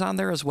Sizemore songs on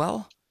there as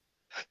well?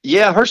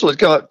 Yeah, Herschel had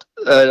come up,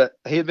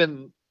 he had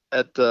been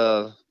at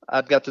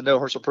I'd got to know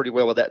Herschel pretty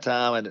well at that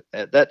time, and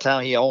at that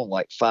time he owned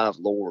like 5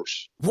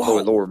 lures.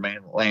 Whoa. Lower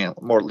land.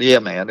 Yeah,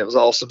 man, it was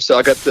awesome. So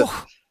I got to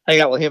hang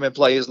out with him and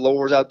play his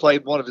lures. I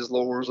played one of his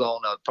lures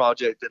on a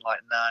project in like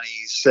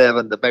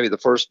 '97, maybe the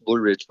first Blue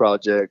Ridge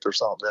project or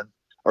something,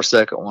 or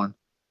second one.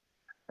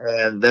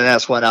 And then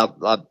that's when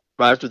right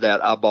after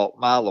that I bought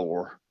my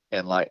lure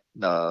in like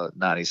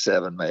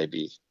 '97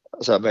 maybe.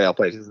 So maybe I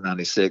played his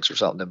 '96 or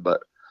something.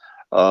 But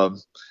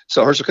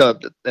so Herschel came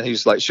up and he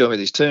was like showing me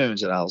these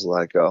tunes, and I was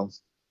like,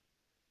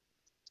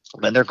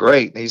 man, they're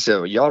great. And he said,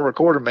 well, y'all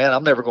record them, man.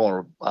 I'm never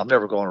going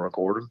to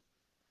record them.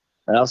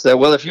 And I said,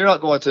 well, if you're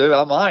not going to,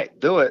 I might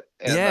do it.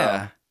 And,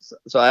 yeah.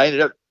 So I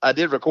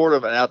did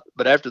record them,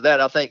 but after that,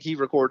 I think he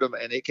recorded them,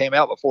 and it came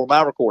out before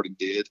my recording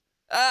did.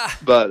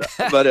 But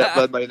that's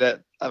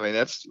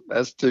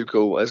too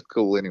cool. That's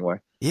cool anyway.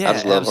 Yeah, I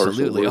just love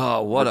absolutely. Herschel.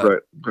 Oh,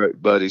 what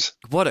great buddies.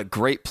 What a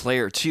great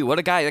player too. What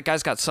a guy. That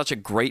guy's got such a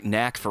great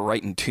knack for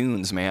writing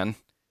tunes, man.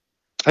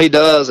 He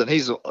does, and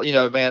he's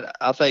man.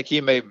 I think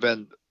he may have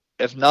been,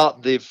 if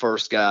not the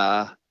first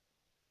guy,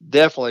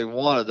 definitely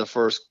one of the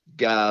first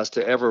guys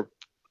that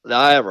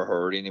I ever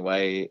heard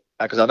anyway,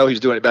 because I know he was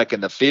doing it back in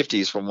the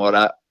 50s from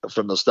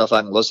the stuff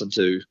I can listen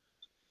to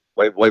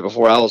way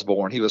before I was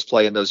born. He was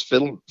playing those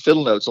fiddle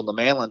notes on the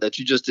mandolin that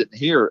you just didn't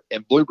hear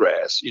in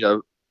bluegrass.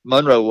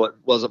 Monroe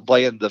wasn't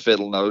playing the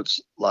fiddle notes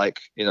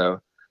like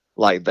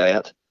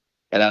that.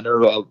 And I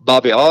know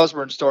Bobby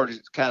Osborne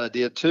kind of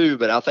did too,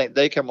 but I think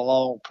they come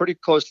along pretty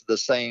close to the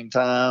same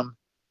time.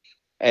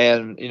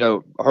 And,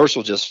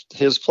 Herschel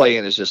his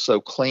playing is just so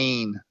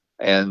clean,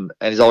 and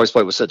he's always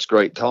played with such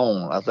great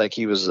tone. I think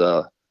he was,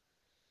 I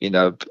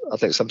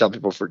think sometimes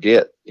people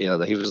forget,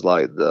 that he was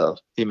like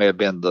he may have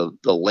been the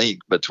link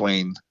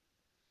between,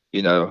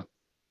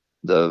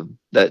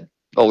 that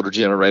older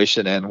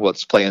generation and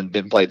what's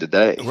been played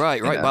today. Right.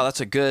 you know? Wow,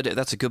 that's a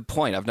good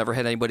point. I've never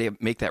had anybody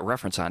make that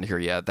reference on here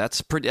yet.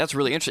 That's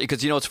really interesting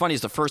because what's funny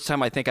is the first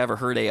time I think I ever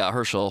heard a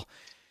Herschel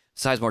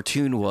Sizemore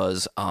tune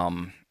was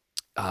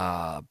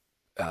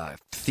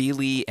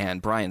Thiele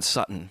and Brian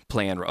Sutton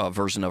playing a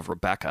version of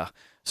Rebecca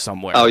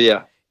somewhere. Oh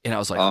yeah. And I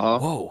was like,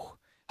 whoa.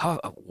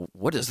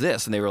 What is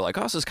this? And they were like,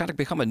 oh, this has kind of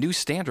become a new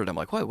standard. I'm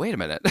like, wait a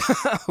minute.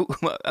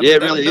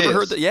 It really never is.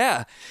 heard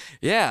that.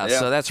 Yeah.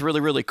 So that's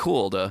really, really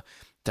cool to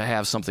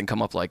have something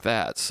come up like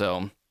that.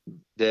 So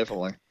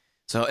Definitely.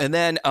 so and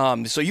then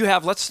so you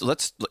have let's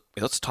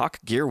talk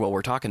gear while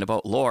we're talking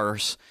about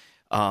lures.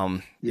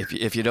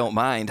 If you don't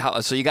mind.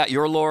 So you got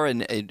your lure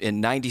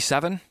in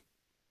 97?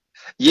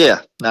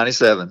 Yeah,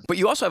 97. But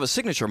you also have a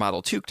signature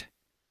model too.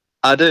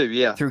 I do,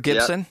 yeah. Through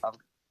Gibson? Yeah,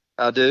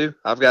 I do.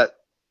 I've got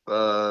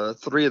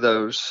 3 of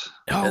those.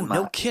 Oh,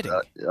 no kidding.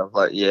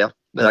 But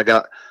I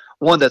got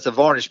one that's a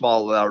varnish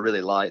model that I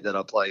really like that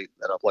I play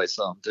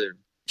some too.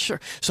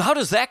 Sure. So how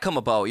does that come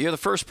about? You're the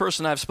first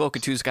person I've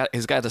spoken to who's got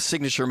a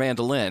signature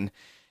mandolin.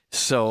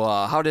 So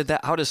how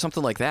does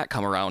something like that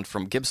come around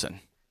from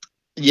Gibson?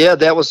 Yeah,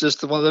 that was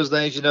just one of those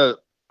things,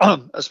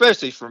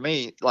 especially for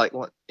me, like,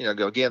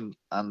 again,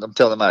 I'm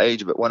telling my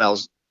age, but when I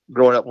was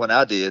growing up, when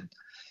I did,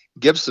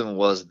 Gibson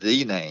was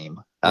the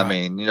name. Right. I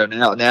mean,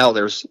 now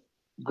there's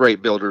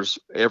great builders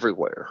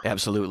everywhere.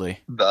 Absolutely.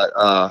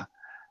 But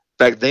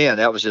back then,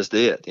 that was just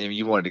it.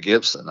 You wanted a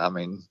Gibson. I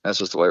mean, that's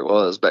just the way it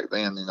was back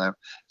then,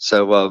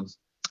 So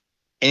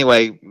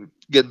anyway,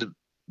 getting to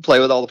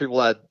play with all the people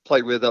I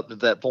played with up to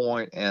that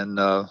point, and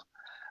I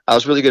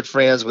was really good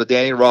friends with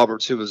Danny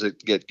Roberts, who was at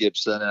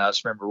Gibson, and I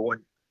just remember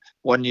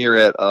one year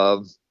at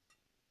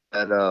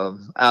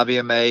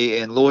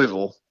IBMA in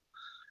Louisville.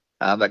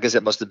 I guess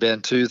it must have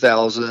been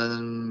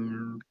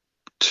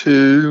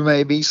 2002,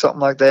 maybe something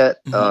like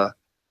that. Mm-hmm.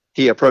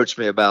 He approached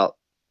me about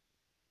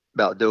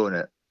doing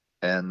it,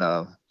 and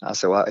I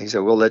said, "Well," he said,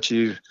 "We'll let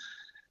you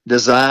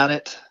design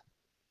it,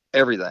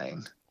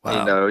 everything.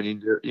 Wow.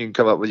 You can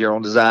come up with your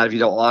own design. If you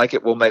don't like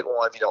it, we'll make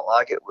one. If you don't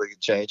like it, we can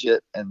change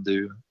it and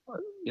do,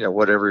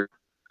 whatever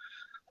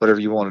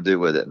you want to do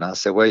with it." And I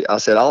said, "Wait," I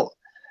said,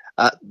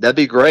 that'd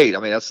be great. I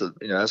mean, that's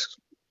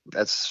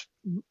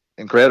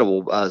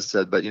incredible." I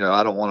said, "But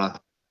I don't want to."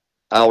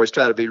 I always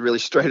try to be really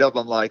straight up.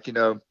 I'm like,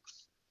 no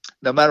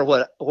matter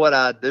what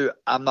I do,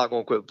 I'm not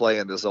going to quit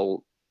playing this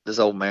old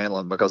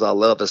mandolin because I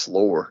love this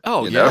lore.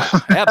 Oh yeah,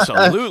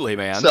 absolutely,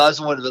 man. So I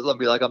just wanted to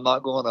be like,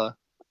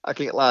 I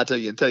can't lie to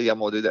you and tell you I'm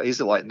going to do that. He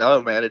said, like,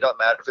 "No, man, it doesn't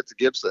matter if it's a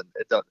Gibson.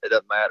 It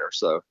doesn't matter."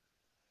 So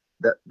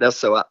that's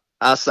so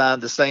I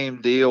signed the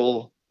same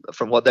deal.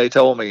 From what they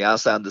told me, I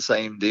signed the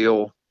same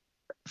deal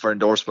for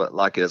endorsement,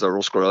 like as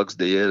Earl Scruggs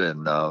did,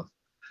 and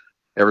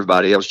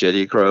everybody else,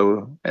 J.D.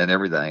 Crow and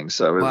everything.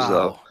 So it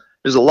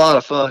was a lot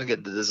of fun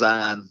getting to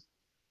design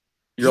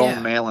your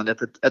own mandolin.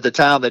 At the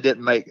time, they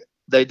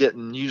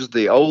didn't use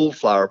the old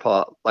flower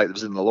pot like it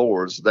was in the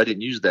lures. They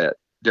didn't use that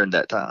during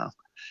that time.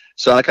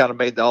 So I kind of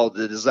made all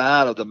the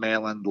design of the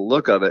mandolin, the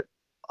look of it,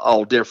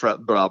 all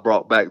different. But I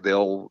brought back the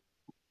old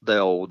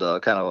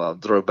kind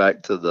of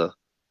throwback to the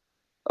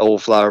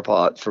old flower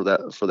pot for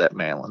that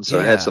mandolin. So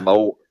it had some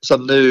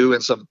new,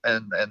 and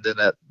then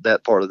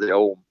that part of the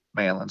old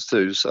mandolins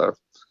too. So,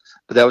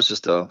 but that was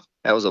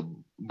a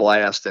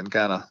blast and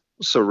kind of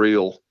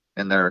surreal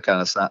in there,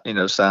 kind of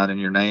signing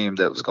your name.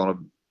 That was going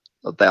to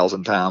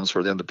 1,000 times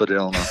for them to put it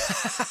on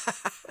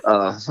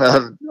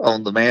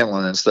on the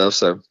mandolin and stuff.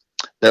 So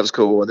that was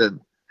cool. And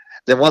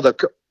then one of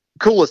the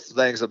coolest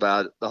things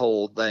about the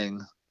whole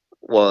thing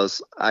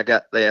was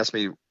they asked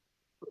me,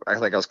 I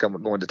think I was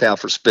going to town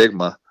for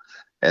Spigma,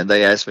 and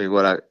they asked me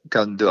would I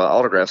come do an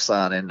autograph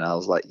signing, and I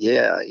was like,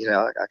 yeah,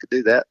 I could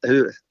do that.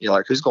 Who's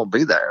going to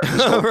be there?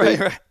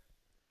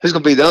 Who's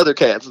going to be the other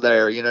cats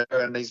there?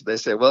 And they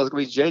said, well, it's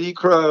going to be J.D.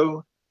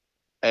 Crow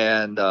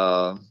and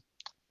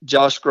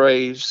Josh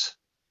Graves.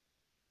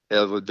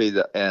 It would be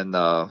no,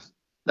 I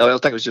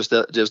don't think it was just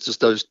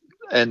those,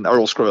 and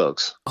Earl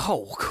Scruggs.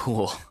 Oh,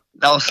 cool.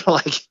 I was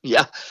like,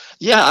 yeah,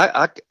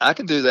 I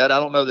can do that. I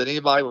don't know that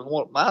anybody would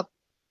want my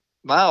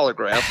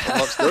autograph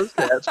amongst those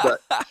cats,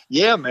 but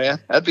yeah, man,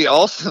 that'd be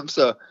awesome.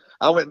 So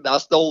I went and I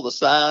stole the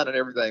sign and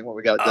everything when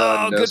we got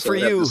done. Good for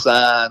you. The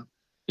sign,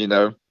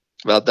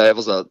 but that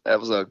was a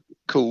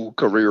cool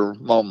career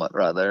moment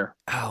right there.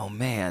 Oh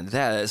man,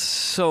 that is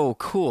so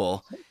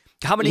cool.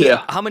 How many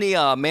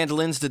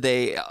mandolins did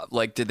they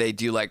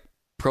do like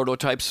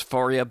prototypes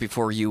for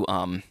you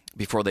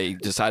before they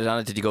decided on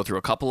it? Did you go through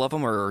a couple of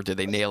them, or did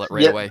they nail it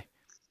right away?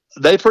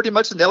 They pretty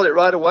much nailed it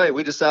right away.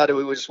 We decided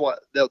we would just want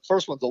the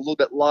first one's a little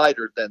bit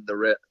lighter than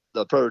the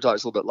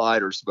prototype's a little bit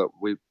lighter, but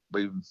we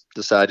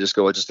decided to just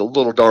go with just a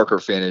little darker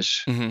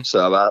finish. Mm-hmm.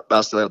 So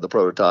I still have the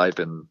prototype,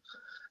 and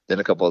then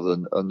a couple of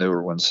the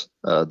newer ones,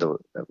 the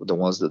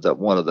ones that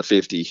one of the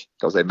 50,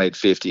 because they made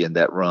 50 in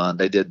that run.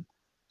 They did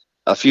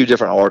a few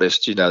different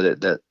artists,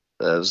 that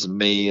was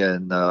me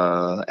and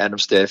Adam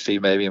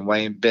Steffi, maybe, and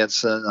Wayne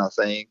Benson, I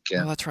think.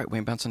 And, that's right,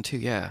 Wayne Benson too.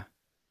 Yeah.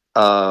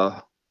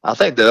 I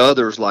think the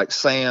others like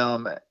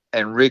Sam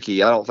and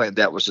Ricky, I don't think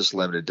that was just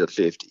limited to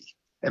 50.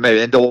 and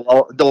maybe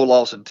Dole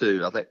Lawson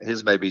too. I think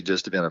his maybe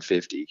just been a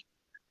 50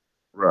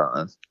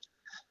 run.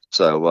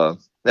 So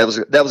that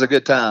was a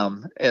good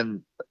time,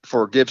 and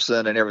for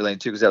Gibson and everything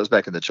too, because that was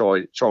back in the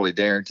Charlie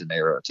Darrington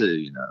era too.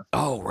 You know.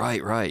 Oh,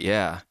 right,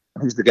 yeah.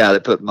 He's the guy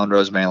that put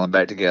Monroe's Mandolin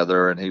back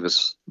together, and he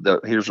was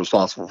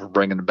responsible for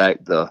bringing back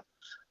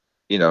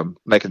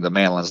making the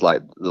mandolins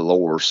like the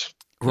Lors.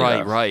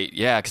 Right,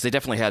 yeah, because they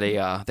definitely had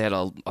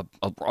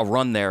a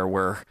run there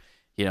where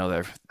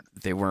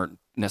they weren't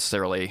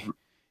necessarily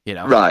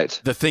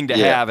right the thing to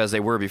have as they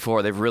were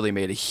before. They've really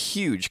made a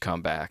huge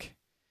comeback.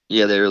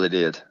 Yeah, they really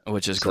did,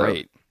 which is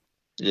great.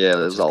 Yeah,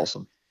 that was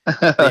awesome.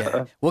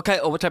 Yeah. What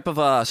type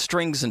of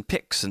strings and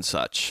picks and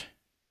such?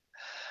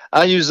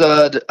 I use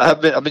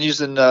I've been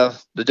using the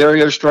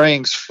Dario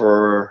strings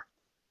for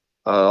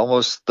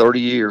almost 30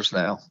 years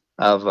now.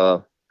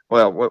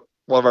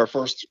 One of our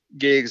first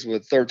gigs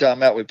with Third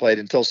Time Out, we played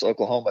in Tulsa,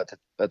 Oklahoma at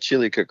a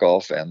chili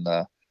cook-off, and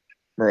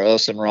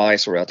us and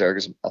Rice were out there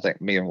because I think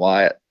me and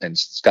Wyatt and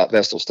Scott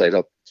Vestal stayed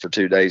up for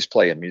 2 days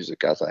playing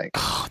music. I think.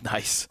 Oh,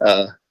 nice.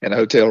 In a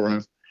hotel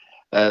room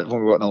when we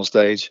weren't on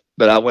stage.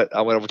 But I went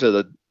over to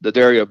the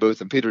Dario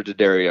booth, and Peter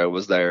DeDario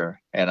was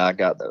there, and I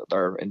got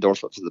their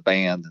endorsement for the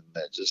band, and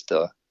that just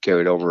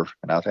carried over,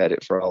 and I've had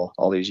it for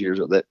all these years.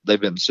 They've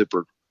been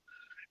super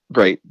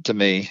great to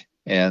me.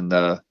 And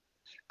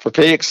for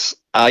picks,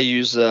 I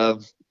use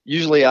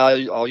usually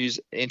I'll use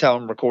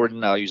anytime I'm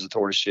recording, I'll use the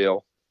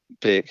tortoiseshell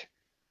pick.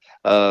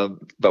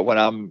 But when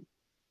I'm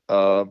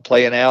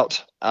playing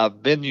out,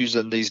 I've been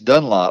using these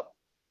Dunlop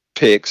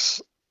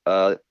picks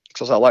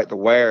because I like the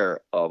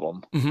wear of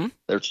them. Mm-hmm.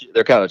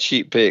 They're kind of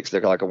cheap picks.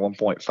 They're like a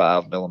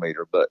 1.5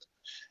 millimeter. But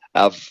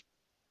I've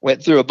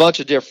went through a bunch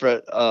of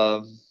different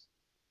of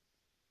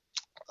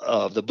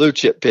the blue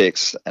chip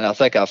picks, and I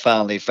think I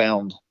finally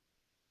found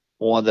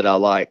one that I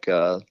like.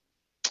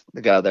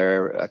 The guy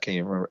there, I can't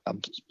even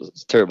remember.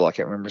 It's terrible. I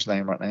can't remember his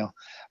name right now.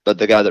 But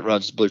the guy that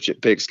runs Blue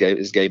Chip Picks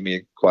gave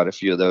me quite a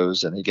few of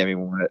those, and he gave me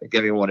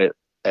one at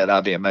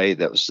IBMA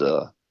that was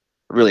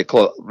really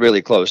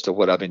close to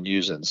what I've been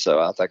using.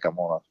 So I think I'm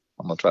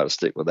gonna try to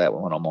stick with that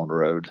one when I'm on the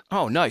road.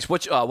 Oh, nice.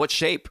 What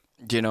shape?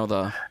 Do you know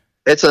the?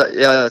 It's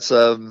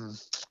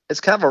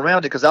kind of a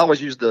rounded because I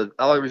always use the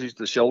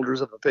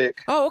shoulders of the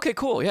pick. Oh, okay,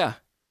 cool. Yeah.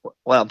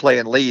 When I'm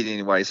playing lead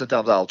anyway,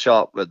 sometimes I'll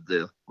chop with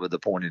the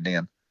pointed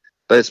end.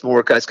 But it's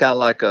kind of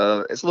like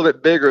it's a little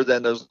bit bigger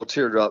than those little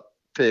teardrop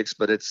picks,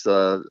 but it's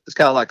kind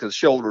of like the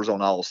shoulders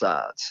on all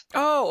sides.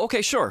 Oh,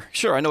 okay, sure.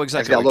 I know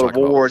exactly. It's got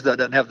little wars that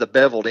doesn't have the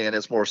beveled end.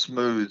 It's more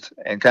smooth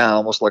and kind of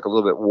almost like a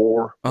little bit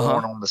worn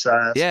on the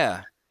sides.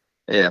 Yeah,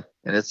 and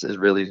I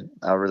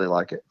really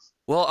like it.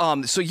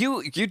 Well, so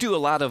you do a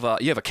lot of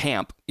you have a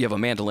camp, you have a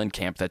mandolin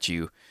camp that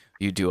you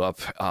do up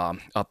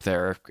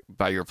there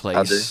by your place.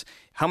 I do.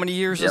 How many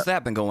years has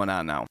that been going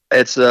on now?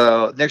 It's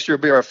next year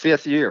will be our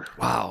 5th year.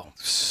 Wow,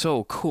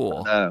 so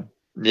cool.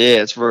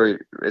 Yeah, it's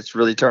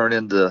really turned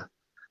into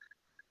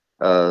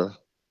a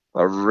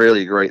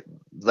really great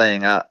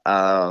thing.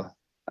 I've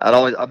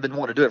been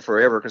wanting to do it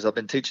forever because I've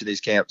been teaching these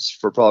camps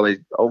for probably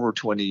over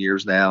 20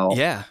 years now.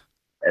 Yeah,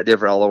 at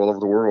different all over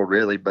the world,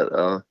 really. But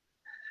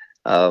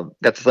got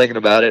to thinking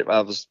about it.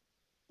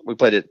 We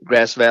played at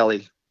Grass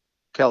Valley,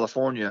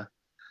 California,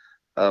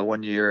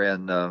 one year,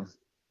 and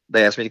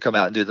they asked me to come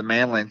out and do the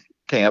mandolin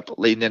camp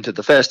leading into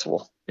the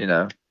festival,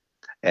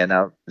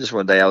 And just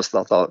one day I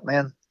thought,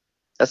 man,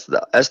 that's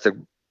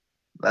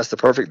the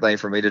perfect thing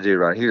for me to do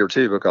right here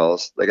too,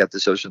 because they got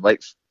this Ocean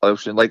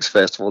Lakes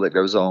Festival that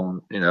goes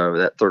on,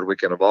 that third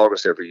weekend of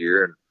August every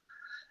year, and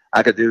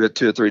I could do it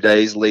 2 or 3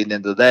 days leading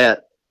into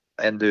that,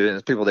 and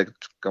people that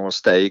going to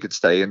stay could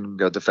stay and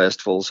go to the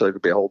festival, so it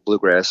could be a whole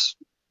bluegrass,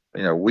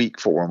 week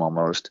for them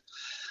almost.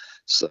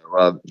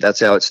 So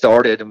that's how it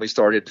started, and we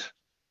started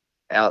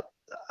out.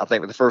 I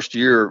think with the first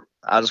year,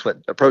 I just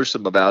approached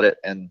them about it,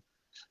 and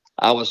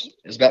it was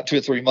about 2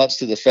 or 3 months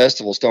to the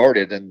festival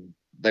started, and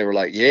they were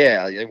like,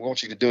 "Yeah, we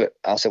want you to do it."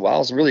 I said, "Well, I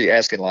was really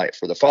asking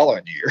for the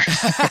following year,"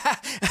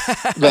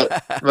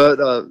 but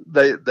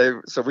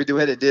so we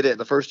did it. In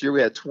the first year,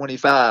 we had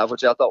 25,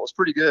 which I thought was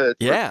pretty good.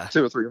 Yeah, for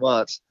 2 or 3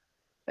 months,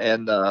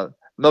 and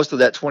most of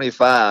that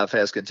 25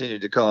 has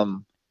continued to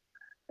come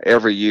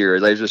every year.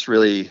 They just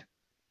really.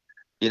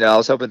 I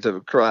was hoping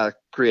to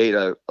create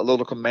a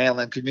local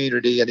mandolin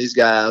community, and these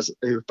guys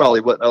who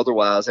probably wouldn't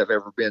otherwise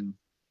never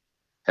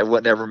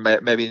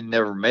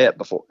met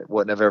before,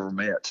 wouldn't have ever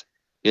met.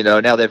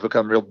 Now they've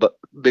become real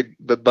big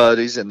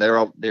buddies, and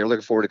they're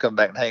looking forward to coming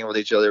back and hanging with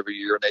each other every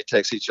year, and they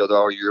text each other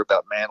all year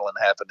about mandolin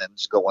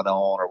happenings going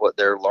on, or what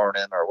they're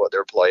learning, or what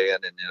they're playing,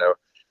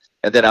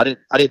 and then I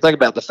didn't think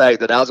about the fact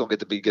that I was going to get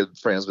to be good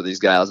friends with these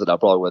guys that I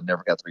probably would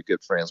never got to be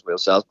good friends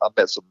with. So I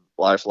met some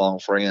lifelong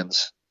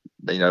friends,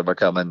 by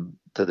coming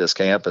to this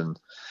camp, and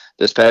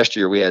this past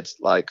year we had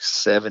like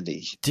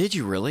 70. Did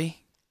you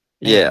really?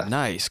 Yeah.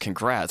 Nice.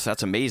 Congrats.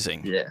 That's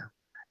amazing. Yeah.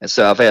 And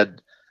so I've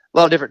had a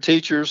lot of different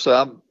teachers.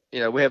 So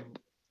we have,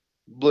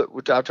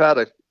 which I try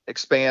to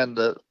expand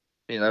it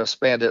a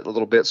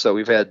little bit. So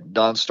we've had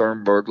Don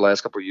Sternberg the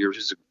last couple of years.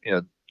 He's,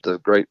 the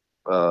great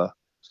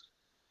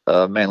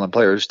mandolin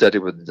player who studied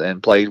with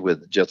and played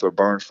with Jethro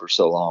Burns for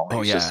so long.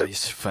 Oh, He's yeah,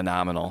 he's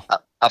phenomenal.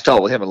 I've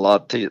taught with him a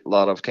lot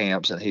of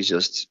camps, and he's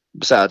just,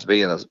 besides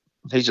being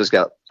he's just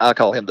got, I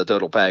call him the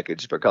total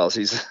package, because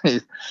he's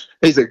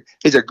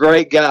a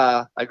great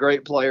guy, a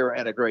great player,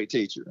 and a great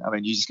teacher. I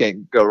mean, you just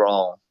can't go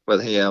wrong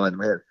with him.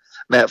 And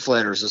Matt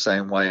Flinter's the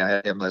same way. I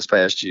had him this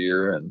past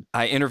year, and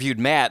I interviewed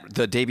Matt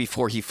the day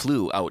before he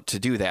flew out to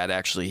do that.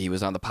 Actually, he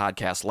was on the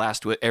podcast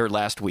last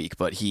week,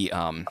 but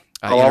I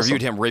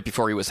interviewed him right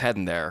before he was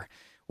heading there.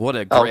 What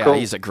a great! Cool.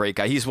 He's a great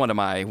guy. He's one of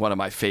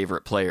my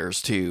favorite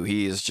players too.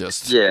 He is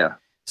just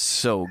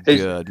so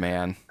He's good,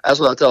 man. That's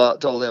what I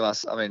told him. I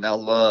mean,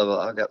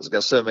 I've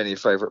got so many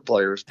favorite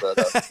players, but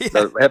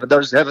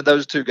having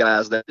those two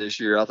guys this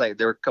year, I think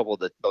they're a couple of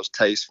the most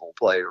tasteful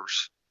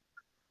players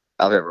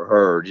I've ever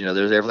heard. You know,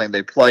 there's everything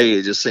they play.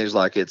 It just seems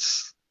like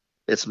it's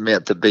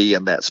meant to be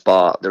in that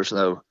spot. There's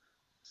no,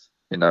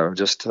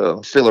 just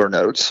filler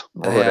notes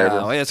or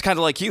whatever. Yeah, it's kind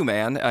of like you,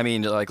 man. I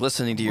mean, like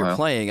listening to your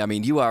playing. I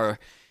mean, you are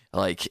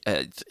like,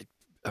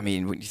 when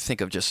you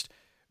think of just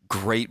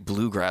great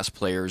bluegrass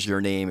players,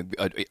 your name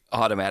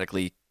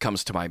automatically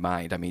comes to my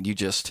mind. I mean, you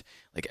just,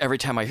 like, every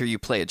time I hear you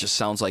play, it just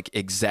sounds like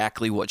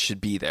exactly what should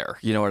be there.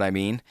 You know what I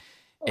mean?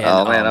 And,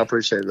 man, I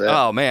appreciate that.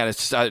 Oh man,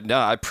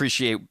 I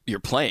appreciate your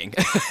playing.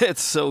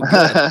 It's so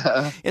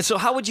good. And so,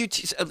 how would you,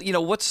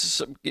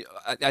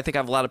 I think I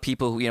have a lot of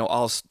people who,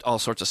 all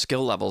sorts of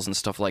skill levels and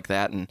stuff like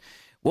that. And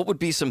what would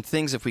be some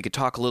things, if we could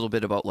talk a little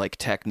bit about like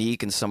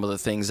technique and some of the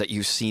things that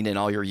you've seen in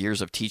all your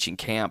years of teaching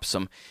camp,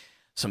 some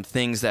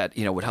things that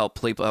would help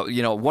play.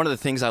 One of the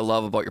things I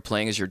love about your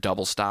playing is your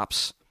double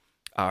stops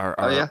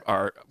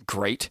are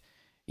great.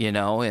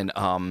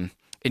 And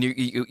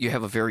you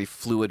have a very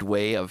fluid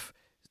way of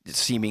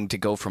seeming to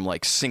go from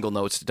like single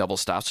notes to double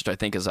stops, which I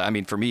think is,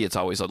 for me, it's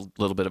always a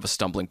little bit of a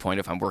stumbling point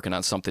if I'm working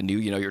on something new.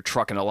 You're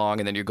trucking along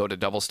and then you go to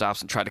double stops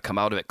and try to come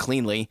out of it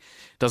cleanly.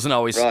 Doesn't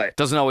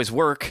always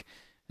work.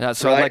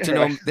 So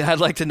I'd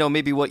like to know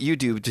maybe what you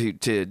do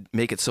to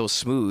make it so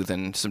smooth,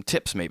 and some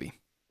tips maybe.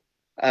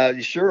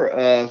 Sure.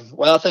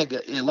 Well, I think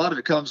a lot of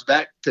it comes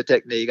back to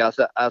technique.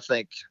 I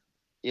think,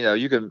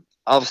 you can,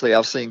 obviously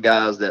I've seen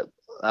guys that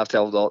I've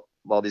told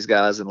all these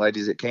guys and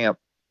ladies at camp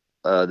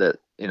that,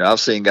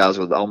 I've seen guys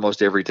with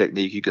almost every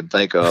technique you can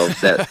think of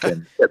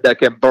that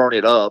can burn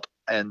it up.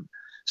 And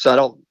so I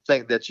don't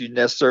think that you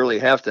necessarily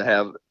have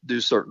to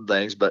do certain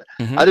things, but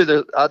I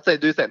do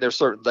think there's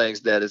certain things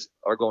that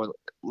are going to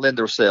lend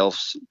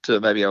themselves to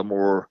maybe a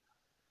more,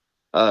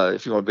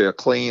 if you want to be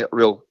a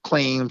real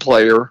clean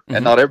player,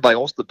 and not everybody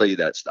wants to be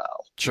that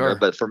style. Sure.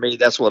 But for me,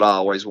 that's what I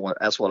always want.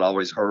 That's what I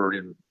always heard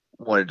and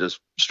wanted to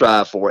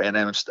strive for, and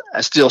I'm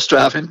still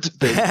striving to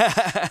be.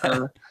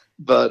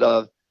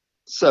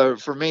 So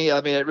for me, I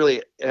mean, it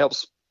really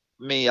helps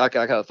me. I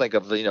kind of think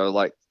of,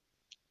 the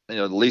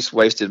least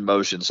wasted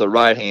motion. So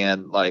right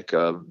hand,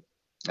 and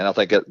I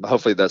think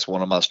hopefully that's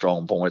one of my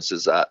strong points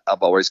is I've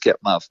always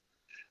kept my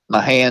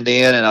hand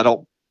in, and I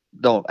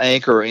don't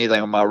anchor anything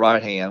on my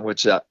right hand,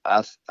 which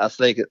I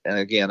think, and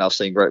again, I've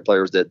seen great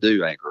players that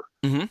do anchor.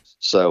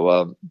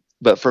 So,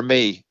 but for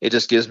me, it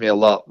just gives me a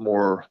lot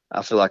more.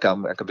 I feel like I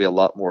could be a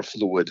lot more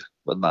fluid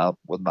with my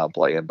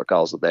playing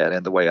because of that,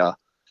 and the way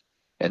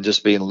and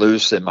just being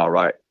loose in my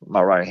right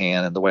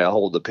hand, and the way I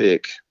hold the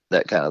pick,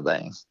 that kind of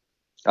thing.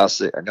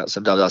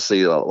 Sometimes I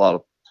see a lot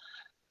of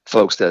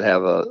folks that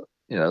have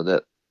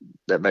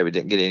that maybe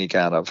didn't get any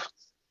kind of,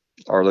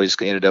 or they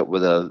just ended up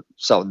with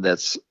something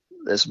that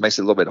makes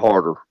it a little bit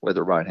harder with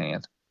the right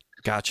hand.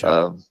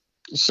 Gotcha.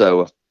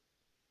 So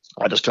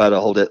I just try to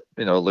hold it,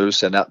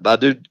 loose. And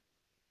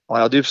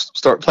when I do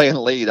start playing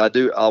lead, I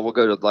will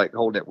go to like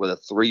holding it with a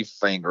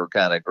 3-finger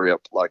kind of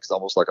grip, like it's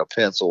almost like a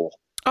pencil.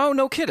 Oh,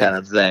 no kidding. Kind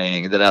of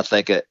thing that I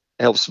think it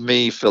helps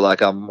me feel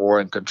like I'm more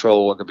in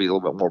control and can be a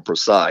little bit more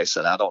precise.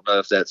 And I don't know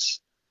if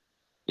that's,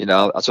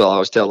 that's what I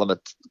always tell them at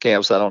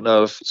camps. I don't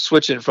know if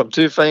switching from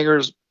 2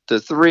 fingers to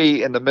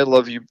 3 in the middle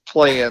of you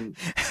playing,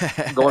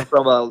 going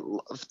from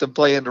to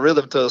playing the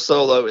rhythm to a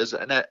solo is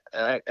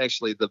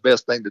actually the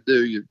best thing to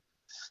do. You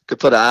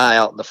could put an eye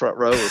out in the front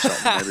row or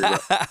something. Maybe,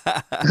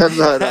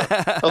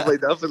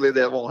 but hopefully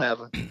that won't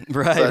happen.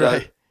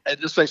 Right. It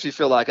just makes me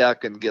feel like I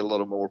can get a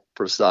little more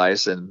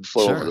precise and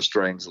flow over the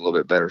strings a little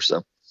bit better.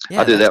 So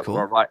I do that.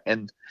 Cool. Right.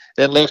 And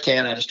then left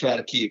hand, I just try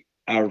to keep.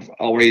 We're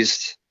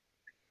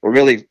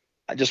really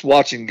just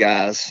watching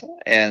guys,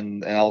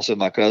 and also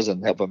my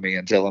cousin helping me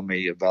and telling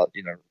me about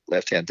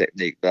left hand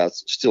technique. But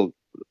still,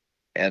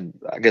 and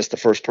I guess the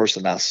first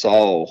person I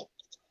saw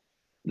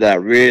that I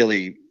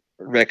really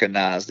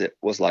recognized it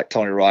was like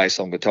Tony Rice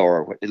on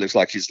guitar. It looks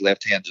like his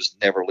left hand just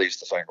never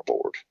leaves the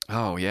fingerboard.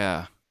 Oh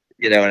yeah.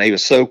 And he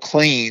was so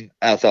clean.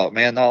 I thought,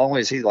 man, not only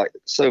is he like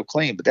so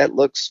clean, but that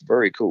looks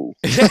very cool.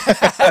 That's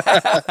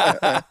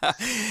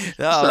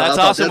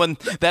awesome.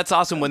 That's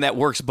awesome when that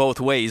works both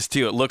ways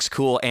too. It looks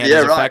cool and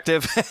is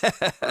effective.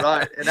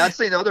 Right. And I've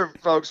seen other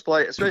folks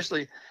play,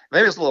 especially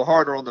maybe it's a little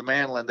harder on the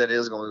mandolin than it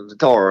is on the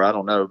guitar. I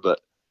don't know, but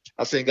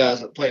I've seen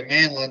guys that play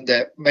mandolin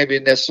that maybe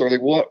necessarily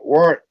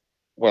weren't.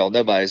 Well,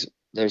 there's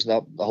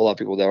not a whole lot of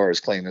people that are as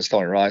clean as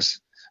Tony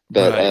Rice.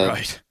 But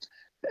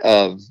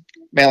right.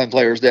 mandolin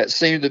players that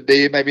seemed to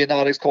be maybe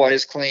not as quite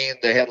as clean,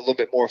 they had a little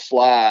bit more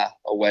fly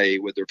away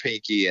with their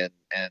pinky and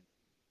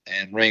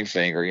ring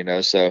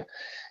finger, so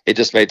it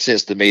just made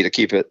sense to me to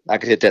keep it. I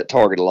could hit that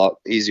target a lot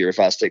easier if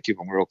I keep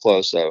them real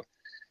close. So,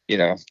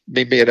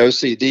 me being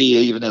OCD,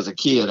 even as a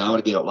kid, I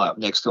would get like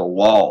next to a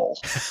wall.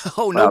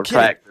 Oh, when no I would kidding.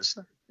 practice.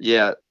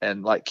 Yeah,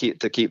 and like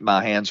keep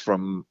my hands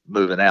from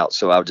moving out.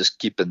 So I was just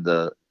keeping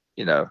try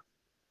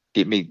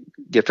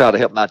to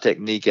help my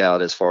technique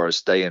out as far as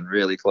staying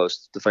really close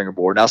to the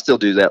fingerboard. And I still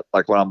do that,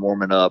 like when I'm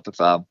warming up. If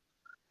I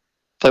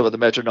play with the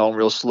metronome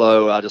real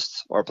slow,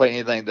 or play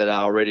anything that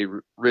I already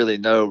really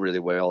know really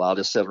well, I'll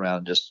just sit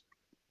around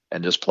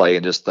and just play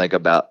and just think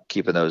about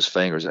keeping those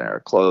fingers in there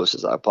as close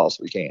as I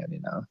possibly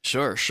can.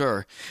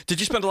 Sure.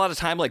 Did you spend a lot of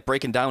time like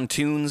breaking down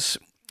tunes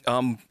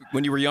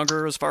when you were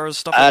younger, as far as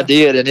stuff? I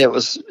did, and it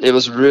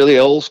was really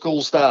old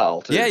school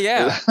style too.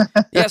 Yeah.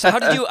 So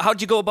how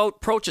did you go about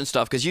approaching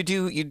stuff? Because you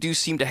do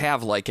seem to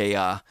have like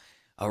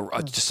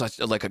just such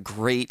like a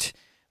great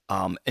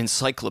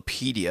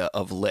encyclopedia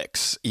of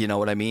licks. You know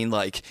what I mean?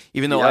 Like,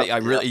 even though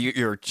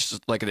you're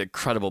just like an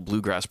incredible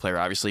bluegrass player,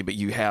 obviously, but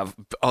you have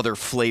other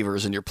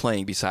flavors in your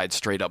playing besides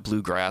straight up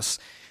bluegrass.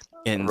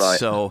 And right.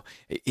 So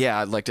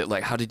I'd like to,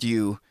 like, how did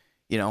you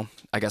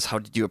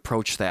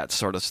approach that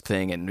sort of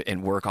thing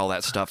and work all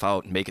that stuff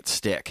out and make it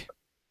stick?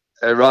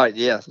 Right.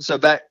 Yeah. So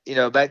back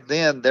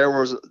then there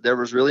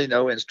was really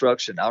no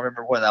instruction. I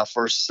remember when I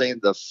first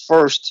seen the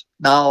first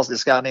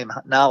this guy named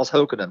Niles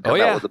Hokanen come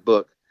out with a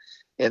book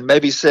in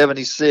maybe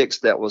 76.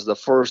 That was the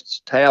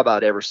first tab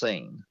I'd ever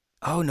seen.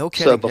 Oh, no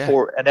kidding. So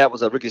before, and that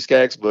was a Ricky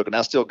Skaggs book, and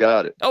I still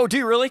got it. Oh, do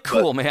you really?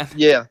 Cool, man.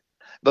 Yeah.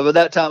 But by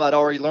that time, I'd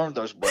already learned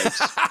those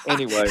breaks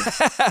anyway.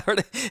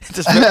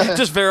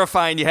 just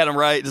verifying you had them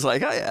right. Just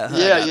like, oh, yeah.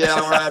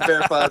 I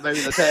verified maybe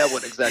the tab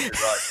wasn't exactly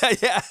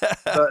right. Yeah.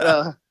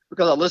 But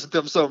because I listened to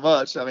them so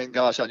much, I mean,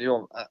 gosh, I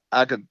knew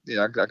I could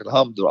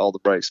hum through all the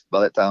breaks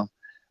by that time.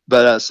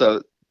 But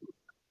so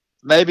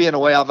maybe in a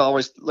way, I've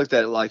always looked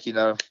at it like,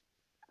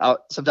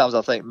 sometimes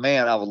I think,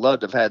 man, I would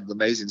love to have had the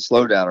amazing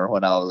slowdowner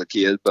when I was a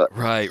kid. But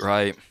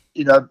right.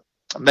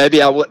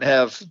 Maybe I wouldn't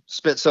have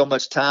spent so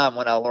much time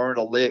when I learned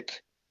a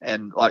lick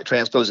and like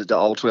transpose it to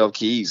all 12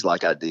 keys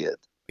like I did.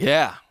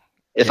 Yeah.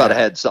 If I'd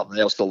had something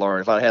else to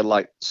learn, if I had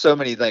like so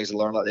many things to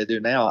learn like they do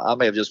now, I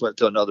may have just went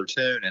to another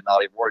tune and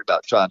not even worried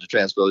about trying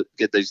to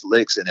get these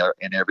licks in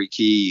every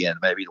key, and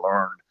maybe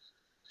learn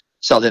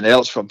something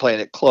else from playing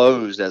it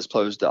closed as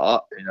opposed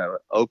to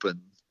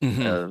open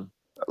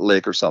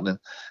lick or something.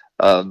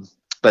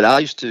 But I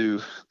used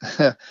to,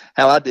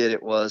 how I did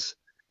it was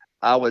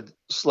I would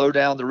slow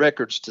down the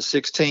records to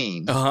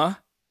 16,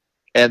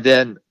 and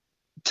then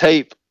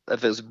tape.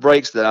 If it was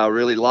breaks that I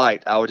really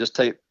liked, I would just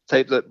tape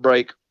that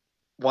break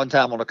one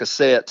time on a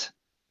cassette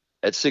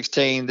at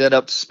 16, then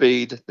up to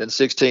speed, then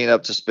 16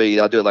 up to speed.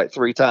 I do it like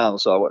 3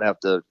 times, so I wouldn't have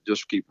to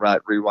just keep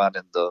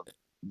rewinding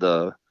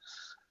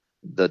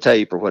the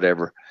tape or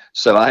whatever.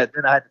 So I had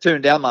to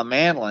tune down my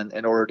mandolin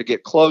in order to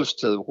get close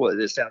to what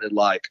it sounded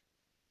like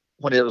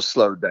when it was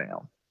slowed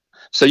down.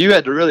 So you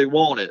had to really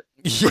want it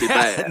pretty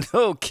bad.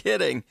 No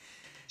kidding.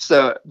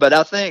 So, but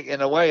I think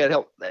in a way it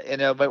helped,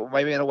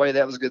 maybe in a way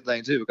that was a good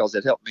thing too, because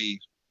it helped me.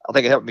 I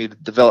think it helped me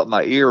develop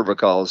my ear,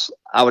 because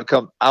I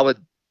would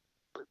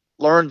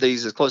learn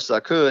these as close as I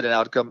could, and a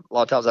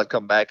lot of times I'd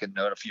come back and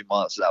in a few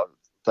months and I would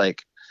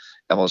think,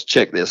 I'm going to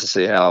check this and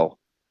see how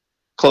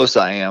close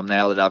I am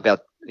now that I've got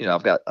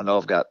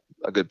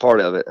a good part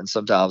of it. And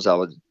sometimes I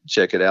would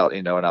check it out,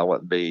 and I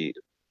wouldn't be,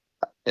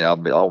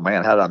 I'd be, oh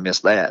man, how did I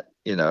miss that?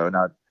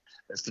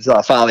 Until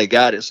I finally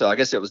got it. So I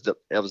guess it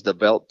was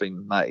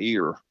developing my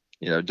ear,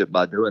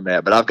 by doing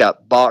that. But I've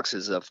got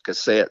boxes of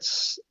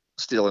cassettes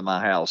still in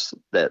my house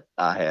that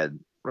I had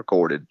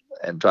recorded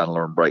and trying to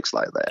learn breaks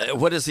like that.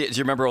 What is it? Do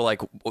you remember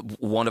like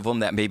one of them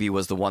that maybe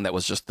was the one that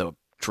was just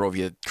drove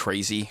you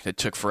crazy? It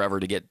took forever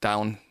to get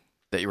down,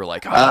 that you were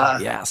like,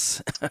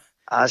 yes.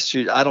 I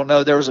don't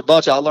know. There was a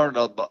bunch. I learned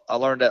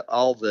that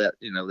all that,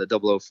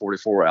 the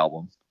 0044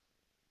 album,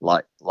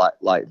 like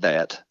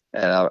that.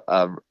 And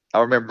I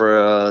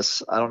remember,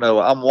 I don't know,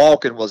 I'm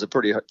Walking was a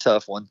pretty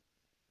tough one.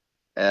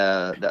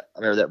 I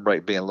remember that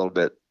break being a little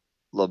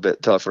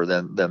bit tougher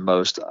than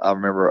most. I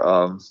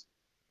remember,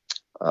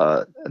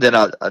 then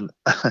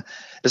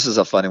this is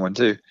a funny one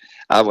too.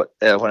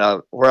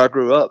 Where I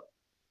grew up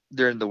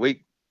during the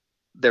week,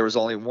 there's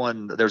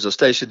a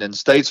station in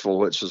Statesville,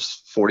 which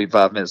was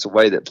 45 minutes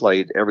away, that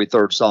played every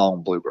third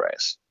song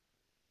bluegrass.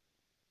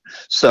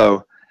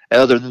 So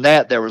other than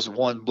that, there was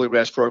one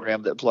bluegrass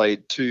program that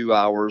played 2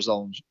 hours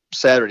on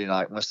Saturday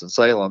night in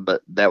Winston-Salem,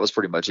 but that was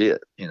pretty much it,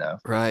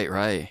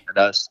 Right.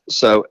 And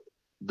so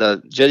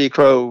the J.D.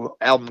 Crowe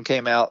album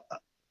came out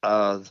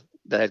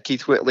that had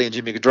Keith Whitley and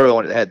Jimmy Gaudreau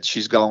on it. It had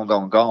She's Gone,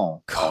 Gone,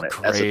 Gone on it.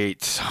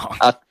 Great song.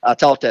 I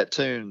taught that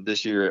tune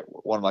this year at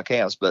one of my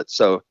camps. But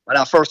so when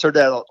I first heard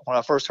that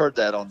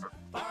on the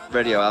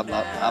radio, I'm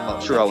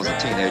not sure I was a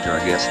teenager,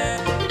 I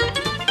guess.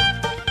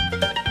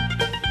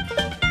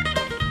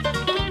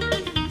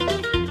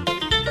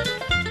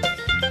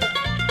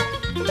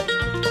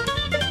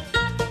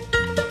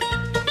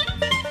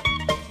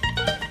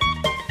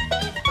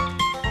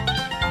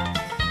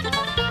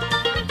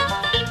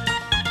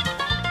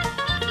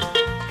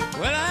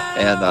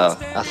 And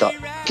I thought,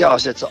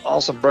 gosh, that's an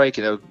awesome break.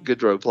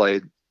 Goodrow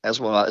played. That's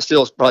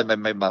still probably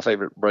maybe my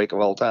favorite break of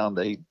all time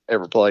that he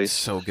ever played.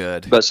 So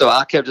good. But so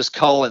I kept just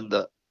calling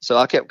the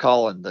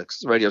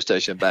radio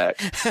station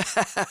back,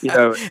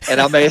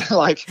 and I made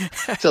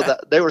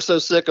they were so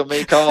sick of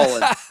me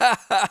calling.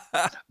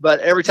 But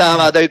every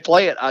time they'd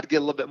play it, I'd get a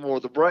little bit more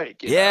of the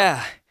break.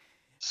 Yeah.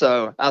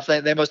 So I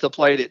think they must have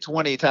played it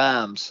 20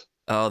 times.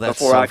 Oh, that's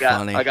before so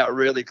funny. I got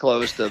really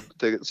close to.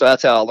 So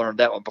that's how I learned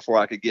that one before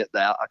I could get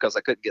that, because I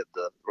couldn't get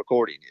the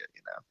recording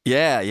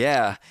yet.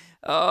 Yeah.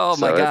 Oh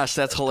my gosh,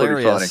 that's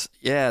hilarious.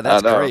 Yeah,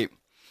 that's great.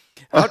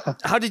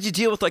 How did you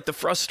deal with like the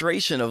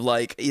frustration of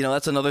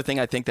that's another thing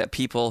I think that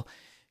people,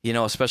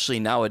 especially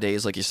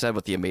nowadays, like you said,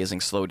 with the amazing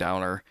slow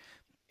downer,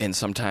 and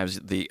sometimes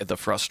the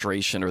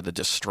frustration or the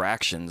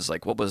distractions,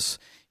 like what was,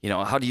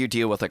 how do you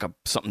deal with like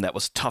something that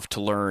was tough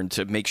to learn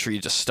to make sure you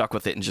just stuck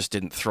with it and just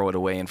didn't throw it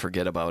away and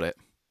forget about it?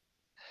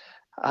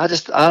 I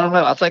don't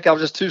know. I think I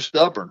was just too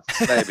stubborn,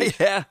 maybe.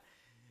 Yeah.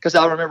 Because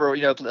I remember,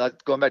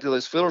 going back to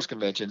those fiddlers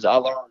conventions, I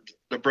learned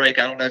the break.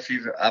 I don't know if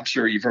I'm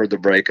sure you've heard the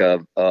break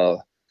of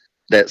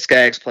that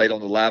Skaggs played on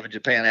the Live in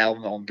Japan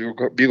album on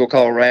Bugle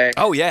Call Rag.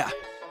 Oh, yeah.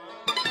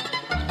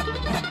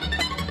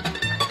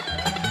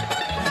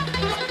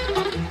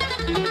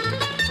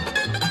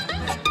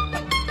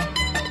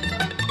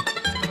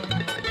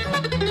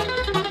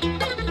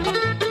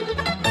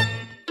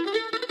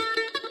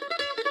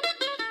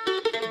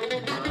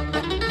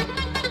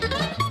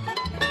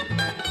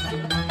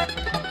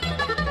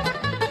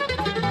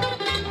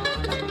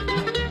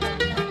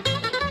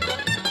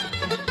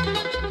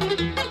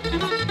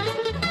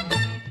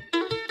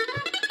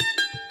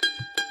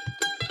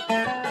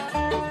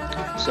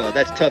 So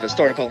that's tough. It's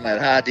starting on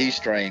that high D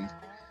string,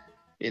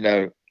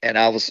 and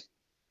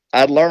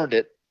I'd learned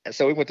it. And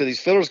so we went to these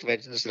fiddlers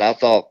conventions, and I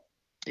thought,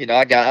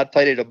 I'd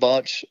played it a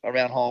bunch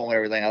around home and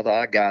everything. I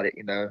thought I got it,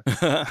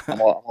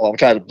 I'm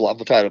trying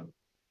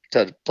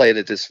to play it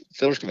at this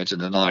fiddlers convention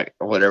tonight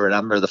or whatever. And I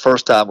remember the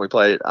first time we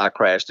played it, I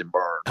crashed and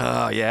burned.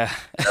 Oh yeah.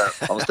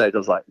 On stage, I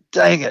was like,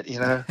 dang it,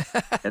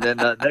 And then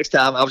next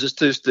time I was just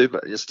too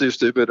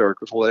stupid or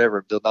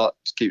whatever, to not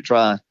keep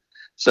trying.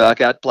 So I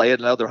got to play it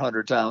another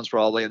 100 times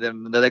probably. And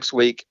then the next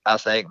week, I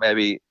think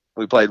maybe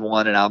we played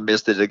one and I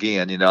missed it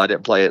again. I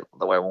didn't play it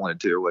the way I wanted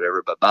to or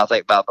whatever. But I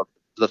think by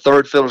the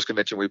third fiddlers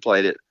convention we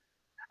played it,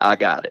 I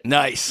got it.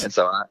 Nice. And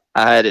so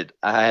I had it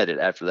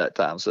after that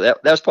time. So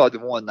that's probably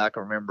the one I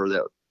can remember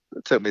that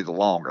took me the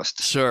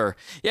longest. Sure.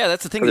 Yeah,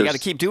 that's the thing. You got to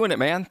keep doing it,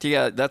 man.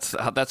 Yeah, that's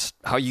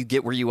how you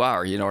get where you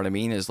are. You know what I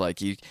mean? Is like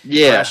you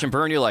crash and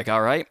burn. You're like,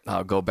 all right,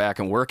 I'll go back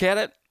and work at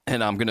it.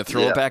 And I'm going to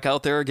throw it back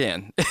out there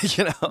again,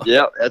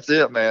 Yeah, that's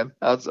it, man.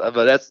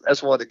 But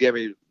that's one that gave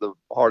me the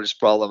hardest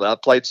problem. I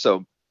played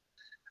so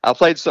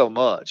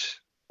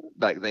much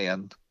back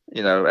then.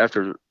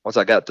 Once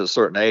I got to a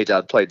certain age,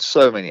 I'd played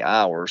so many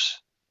hours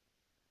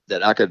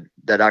that I could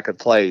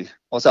play.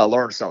 Once I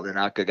learned something,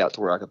 I got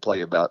to where I could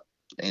play about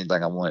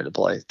anything I wanted to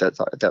play.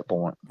 That's at that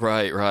point.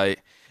 Right.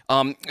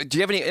 Do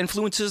you have any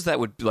influences that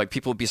would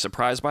people would be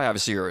surprised by?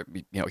 Obviously, you're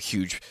a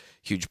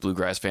huge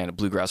bluegrass fan, a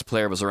bluegrass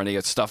player. Was there any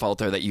stuff out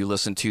there that you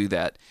listen to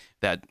that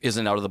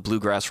isn't out of the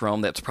bluegrass realm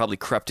that's probably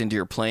crept into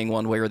your playing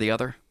one way or the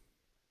other?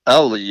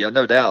 Oh, yeah,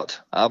 no doubt.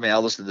 I mean, I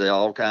listen to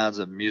all kinds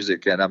of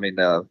music, and I mean,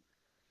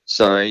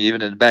 so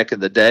even back in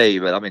the day.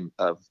 But I mean,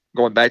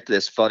 going back to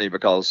this, funny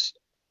because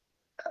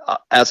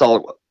that's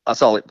all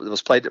it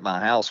was played at my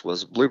house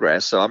was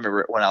bluegrass. So I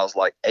remember when I was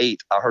like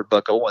 8, I heard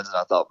Buck Owens, and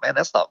I thought, man,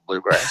 that's not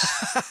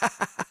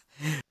bluegrass.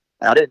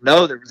 I didn't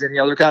know there was any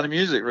other kind of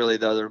music really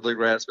other than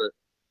bluegrass, but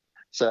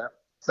so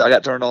I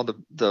got turned on to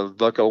the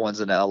Buck Owens,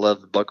 and I love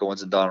the Buck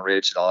Owens and Don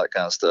Rich and all that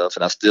kind of stuff,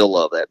 and I still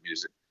love that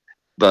music.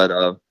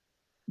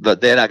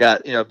 But then I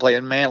got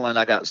playing mandolin.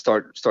 I got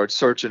started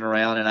searching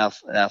around, and I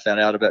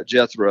found out about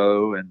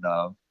Jethro, and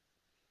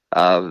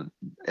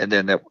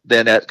then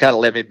that kind of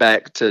led me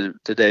back to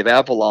Dave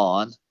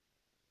Apollon.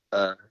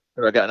 I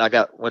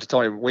went to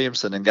Tony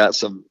Williamson and got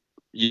some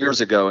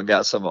years ago and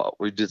got some.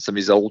 We did some of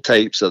these old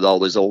tapes of all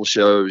these old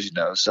shows,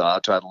 So I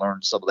tried to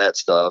learn some of that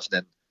stuff.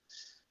 And then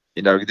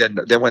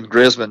when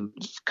Grisman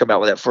come out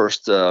with that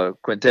first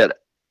quintet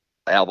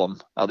album,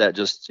 that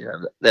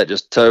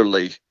just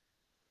totally.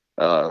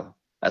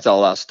 That's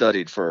all I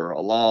studied for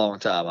a long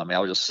time. I mean, I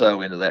was just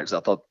so into that because I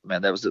thought,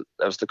 man, that was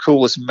the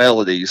coolest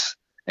melodies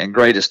and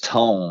greatest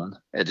tone.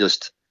 It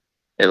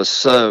was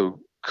so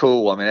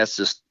cool. I mean, that's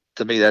just,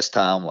 to me, that's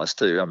timeless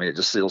too. I mean, it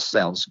just still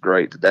sounds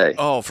great today.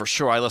 Oh, for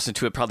sure. I listen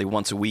to it probably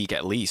once a week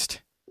at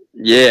least.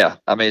 Yeah.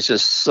 I mean, it's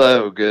just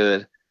so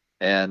good.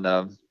 And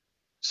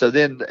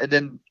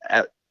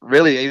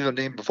really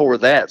even before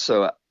that,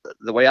 so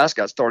the way I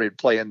got started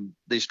playing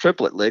these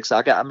triplet licks,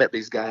 I met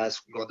these guys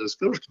going to those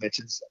fiddlers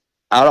conventions.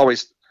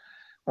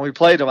 When we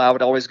played them, I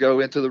would always go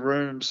into the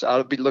rooms. I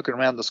would be looking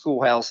around the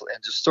schoolhouse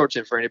and just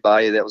searching for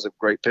anybody that was a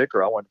great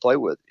picker I wanted to play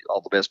with,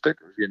 all the best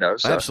pickers,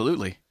 So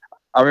absolutely.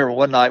 I remember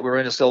one night we were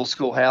in this old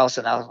schoolhouse,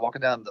 and I was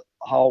walking down the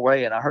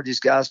hallway, and I heard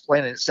these guys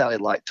playing, and it sounded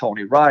like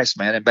Tony Rice,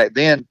 man. And back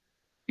then,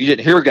 you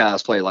didn't hear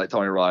guys play like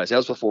Tony Rice. That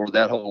was before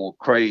that whole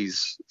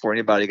craze, before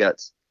anybody got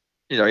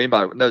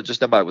anybody, no,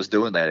 just nobody was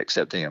doing that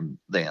except him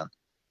then.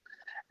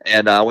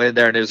 And I went in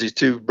there, and there was these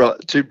two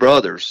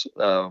brothers,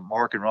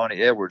 Mark and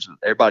Ronnie Edwards.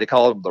 Everybody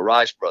called them the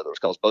Rice brothers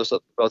because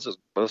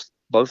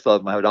both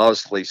of them had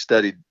obviously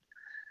studied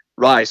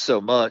Rice so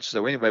much.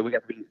 So anyway, we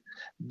got to be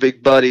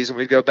big buddies, and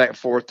we'd go back and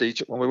forth to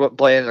when we weren't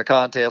playing in a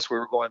contest, we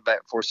were going back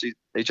and forth to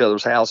each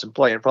other's house and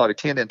playing probably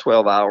 10 and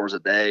 12 hours a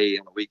day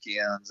on the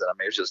weekends. And I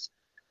mean, it was just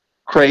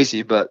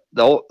crazy. But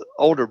the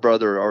older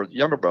brother or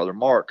younger brother,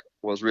 Mark,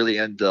 was really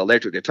into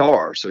electric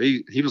guitar. So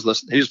he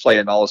was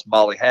playing all this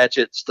Molly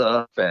Hatchet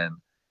stuff and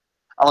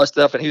all this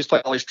stuff, and he was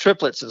playing all these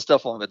triplets and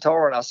stuff on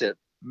guitar. And I said,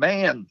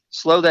 man,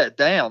 slow that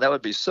down. That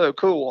would be so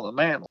cool on the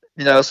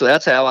mandolin. So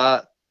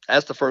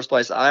that's the first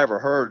place I ever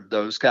heard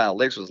those kind of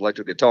licks was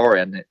electric guitar,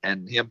 and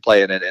him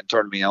playing it and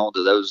turned me on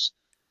to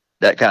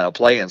that kind of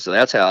playing. So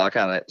that's how I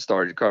kind of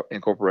started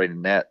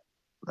incorporating that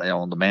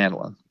on the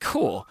mandolin.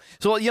 Cool.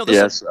 So,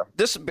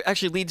 this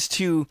actually leads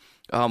to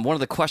one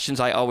of the questions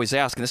I always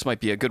ask, and this might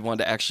be a good one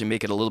to actually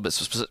make it a little bit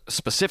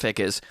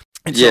specific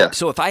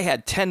so if I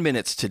had 10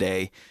 minutes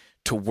today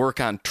to work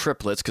on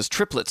triplets, because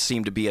triplets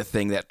seem to be a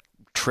thing that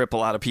trip a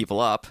lot of people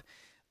up,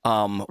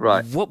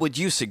 right. What would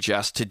you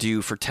suggest to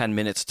do for 10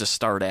 minutes to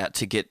start at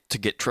to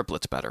get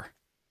triplets better?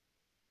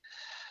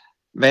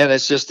 Man,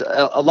 it's just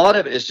a lot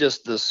of it is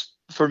just this.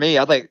 For me,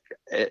 I think.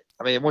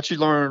 Once you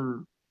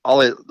learn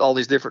all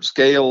these different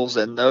scales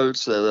and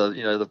notes,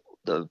 the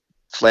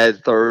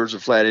flatted thirds or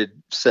flatted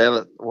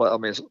seventh.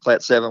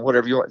 Flat seven,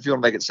 whatever you want. If you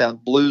want to make it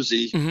sound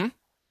bluesy, mm-hmm.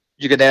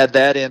 you can add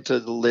that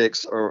into the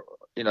licks, or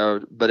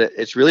But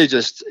it's really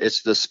just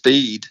the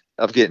speed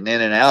of getting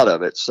in and out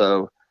of it.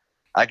 So.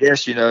 I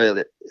guess,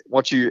 that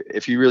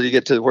if you really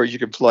get to where you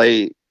can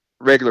play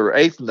regular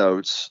eighth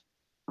notes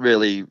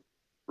really,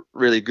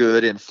 really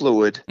good and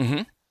fluid,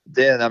 mm-hmm.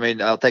 then,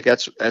 I think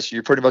that's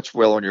you're pretty much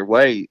well on your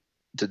way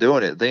to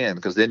doing it then,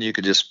 because then you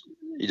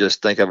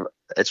just think of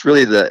it's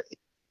really the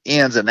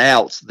ins and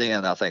outs.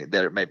 Then I think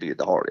that it may be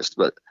the hardest,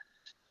 but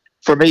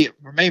for me,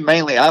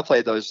 mainly I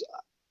play those.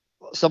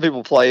 Some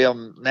people play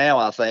them now,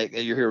 I think,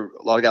 and you hear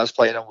a lot of guys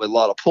playing them with a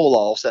lot of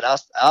pull-offs, and I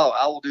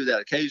will do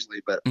that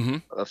occasionally, but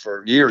mm-hmm.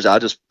 For years I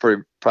just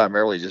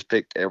primarily just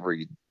picked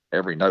every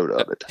note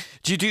of it.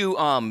 Do you do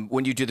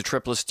when you do the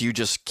triplets? Do you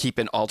just keep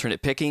an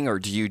alternate picking, or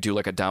do you do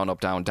like a down up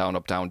down down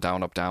up down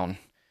down up down?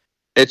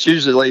 It's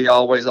usually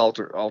always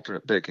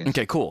alternate picking.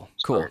 Okay, cool.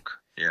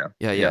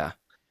 Yeah.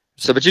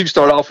 So, but you can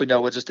start off,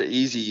 with just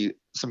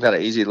some kind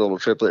of easy little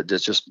triplet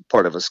that's just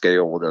part of a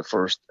scale with the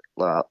first.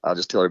 I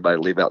just tell everybody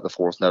to leave out the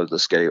fourth note of the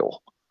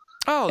scale.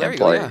 Oh, there you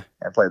go. Yeah.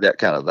 And play that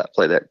kind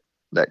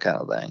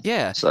of thing.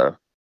 Yeah. So, are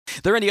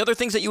there any other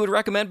things that you would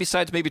recommend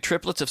besides maybe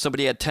triplets? If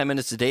somebody had 10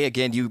 minutes a day,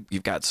 again,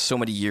 you've got so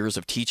many years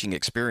of teaching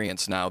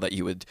experience now that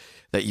you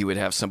would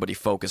have somebody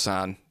focus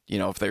on.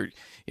 If they're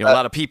a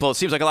lot of people. It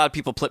seems like a lot of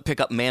people pick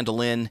up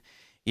mandolin,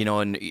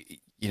 and.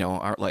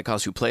 Aren't like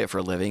us who play it for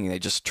a living. They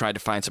just try to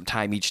find some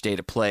time each day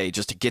to play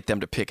just to get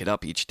them to pick it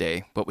up each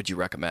day. What would you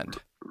recommend?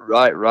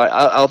 Right.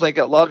 I think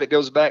a lot of it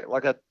goes back,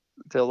 like I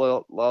tell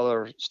a lot of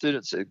our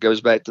students, it goes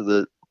back to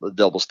the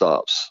double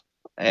stops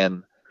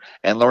and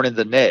learning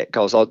the neck,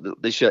 because all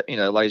like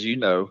as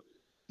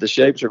the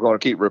shapes are going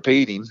to keep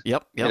repeating.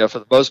 Yep. For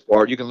the most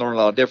part, you can learn a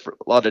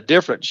lot of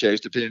different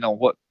shapes depending on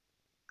what,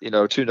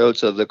 two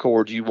notes of the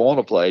chord you want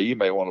to play. You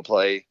may want to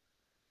play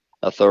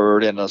a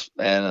third and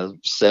a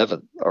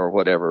seventh or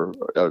whatever.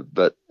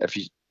 But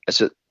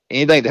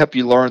anything to help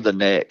you learn the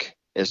neck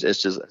is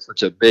just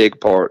such a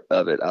big part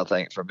of it, I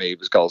think, for me,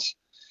 because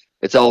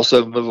it's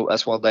also movable.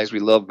 That's one of the things we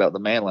love about the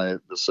mandolin,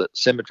 the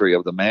symmetry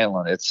of the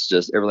mandolin. It's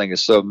just everything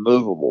is so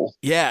movable.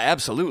 Yeah,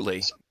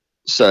 absolutely.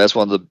 So that's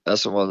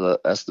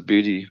the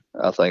beauty.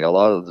 I think a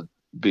lot of the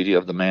beauty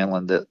of the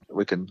mandolin, that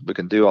we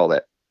can do all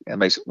that. And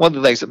makes one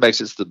of the things that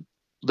makes it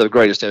the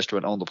greatest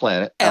instrument on the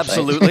planet.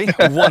 Absolutely.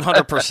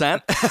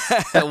 100%.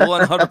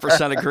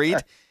 100% agreed.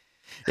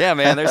 Yeah,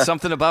 man, there's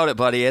something about it,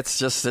 buddy. It's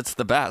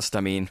the best.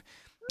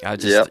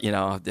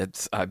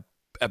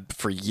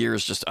 For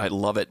years, I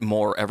love it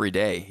more every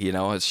day.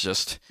 It's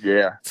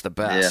the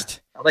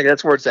best. Yeah. I think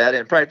that's where it's at,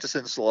 and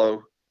practicing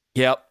slow.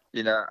 Yep.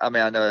 I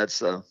know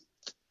that's,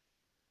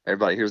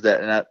 everybody hears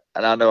that.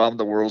 And I know I'm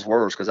the world's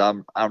worst, because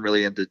I'm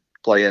really into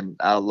playing.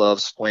 I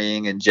love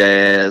swing and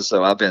jazz.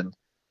 So I've been,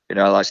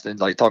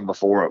 like talking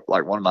before,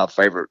 like one of my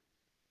favorite,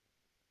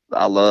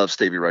 I love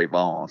Stevie Ray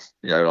Vaughan.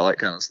 All that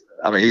kind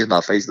of. He's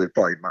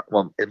probably my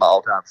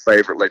all-time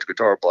favorite electric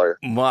guitar player.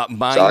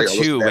 Mine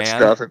too, man.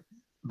 Stuff. And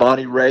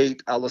Bonnie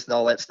Raitt, I listen to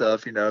all that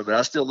stuff, but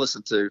I still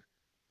listen to,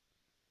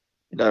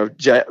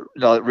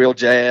 real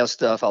jazz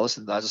stuff. I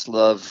just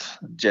love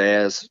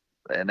jazz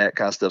and that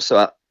kind of stuff.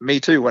 So me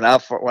too. When I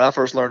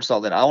first learned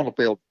something, I want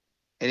to build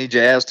any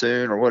jazz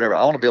tune or whatever.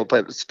 I want to be able to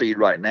play with speed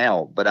right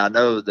now, but I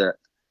know that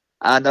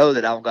I've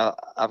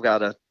got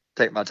to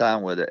take my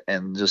time with it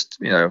and just,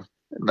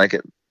 make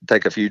it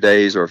take a few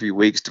days or a few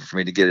weeks for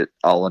me to get it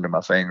all under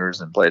my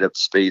fingers and play it up to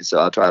speed.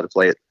 So I try to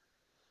play it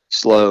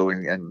slow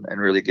and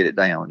really get it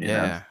down. You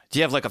know? Do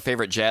you have like a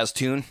favorite jazz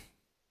tune?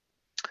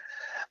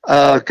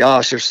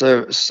 Gosh,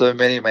 there's so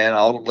many, man.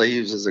 Autumn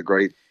Leaves is a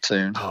great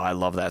tune. Oh, I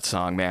love that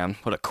song, man.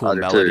 What a cool I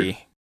do melody. too.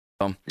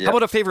 How Yep.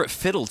 about a favorite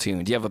fiddle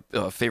tune? Do you have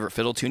a favorite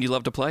fiddle tune you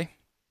love to play?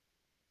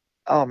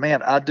 Oh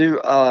man, I do.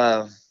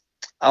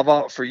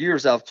 For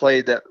years I've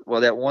played that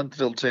one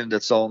fiddle tune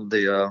that's on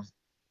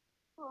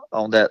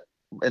that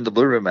in the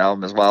Blue Room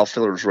album is Wild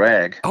Filler's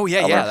Rag. Oh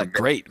yeah, I yeah, learned that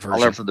from great I learned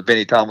version. from the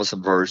Benny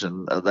Thomason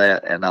version of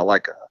that, and I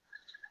like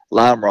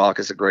Lime Rock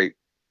is a great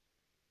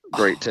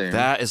tune.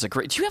 That is a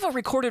great. Do you have a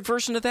recorded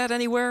version of that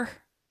anywhere?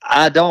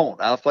 I don't.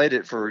 I've played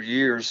it for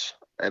years,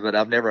 but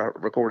I've never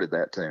recorded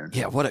that tune.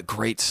 Yeah, what a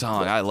great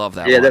song. I love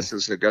that Yeah, one. that's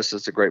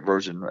just a great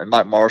version. And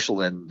Mike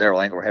Marshall and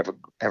Daryl Angler have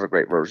a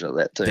great version of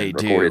that tune. They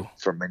recorded do.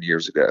 from many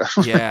years ago.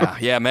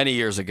 yeah, many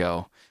years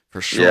ago,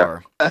 for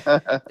sure.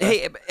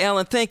 Hey,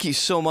 Alan, thank you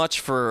so much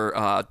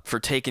for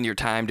taking your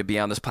time to be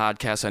on this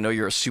podcast. I know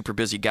you're a super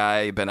busy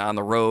guy. You've been on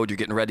the road. You're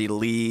getting ready to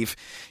leave.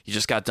 You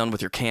just got done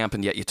with your camp,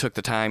 and yet you took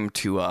the time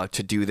to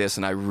do this,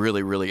 and I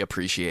really, really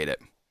appreciate it.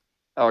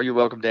 Oh, you're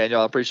welcome, Daniel.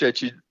 I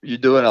appreciate you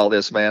doing all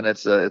this, man.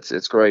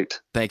 It's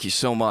great. Thank you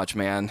so much,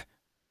 man.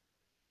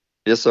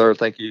 Yes, sir.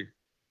 Thank you.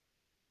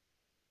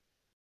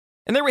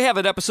 And there we have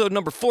it, episode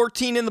number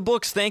 14 in the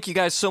books. Thank you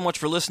guys so much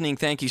for listening.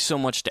 Thank you so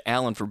much to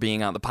Alan for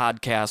being on the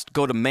podcast.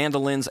 Go to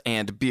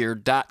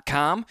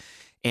mandolinsandbeer.com,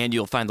 and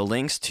you'll find the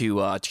links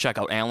to check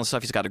out Alan's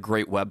stuff. He's got a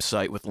great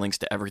website with links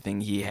to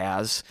everything he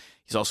has.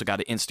 He's also got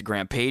an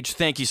Instagram page.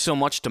 Thank you so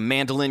much to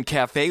Mandolin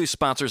Cafe, who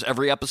sponsors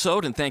every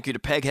episode, and thank you to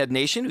Peghead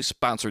Nation, who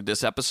sponsored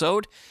this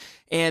episode.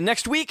 And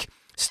next week,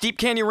 Steep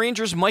Canyon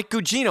Rangers' Mike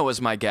Gugino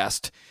is my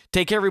guest.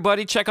 Take care,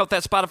 everybody. Check out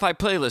that Spotify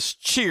playlist.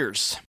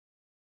 Cheers.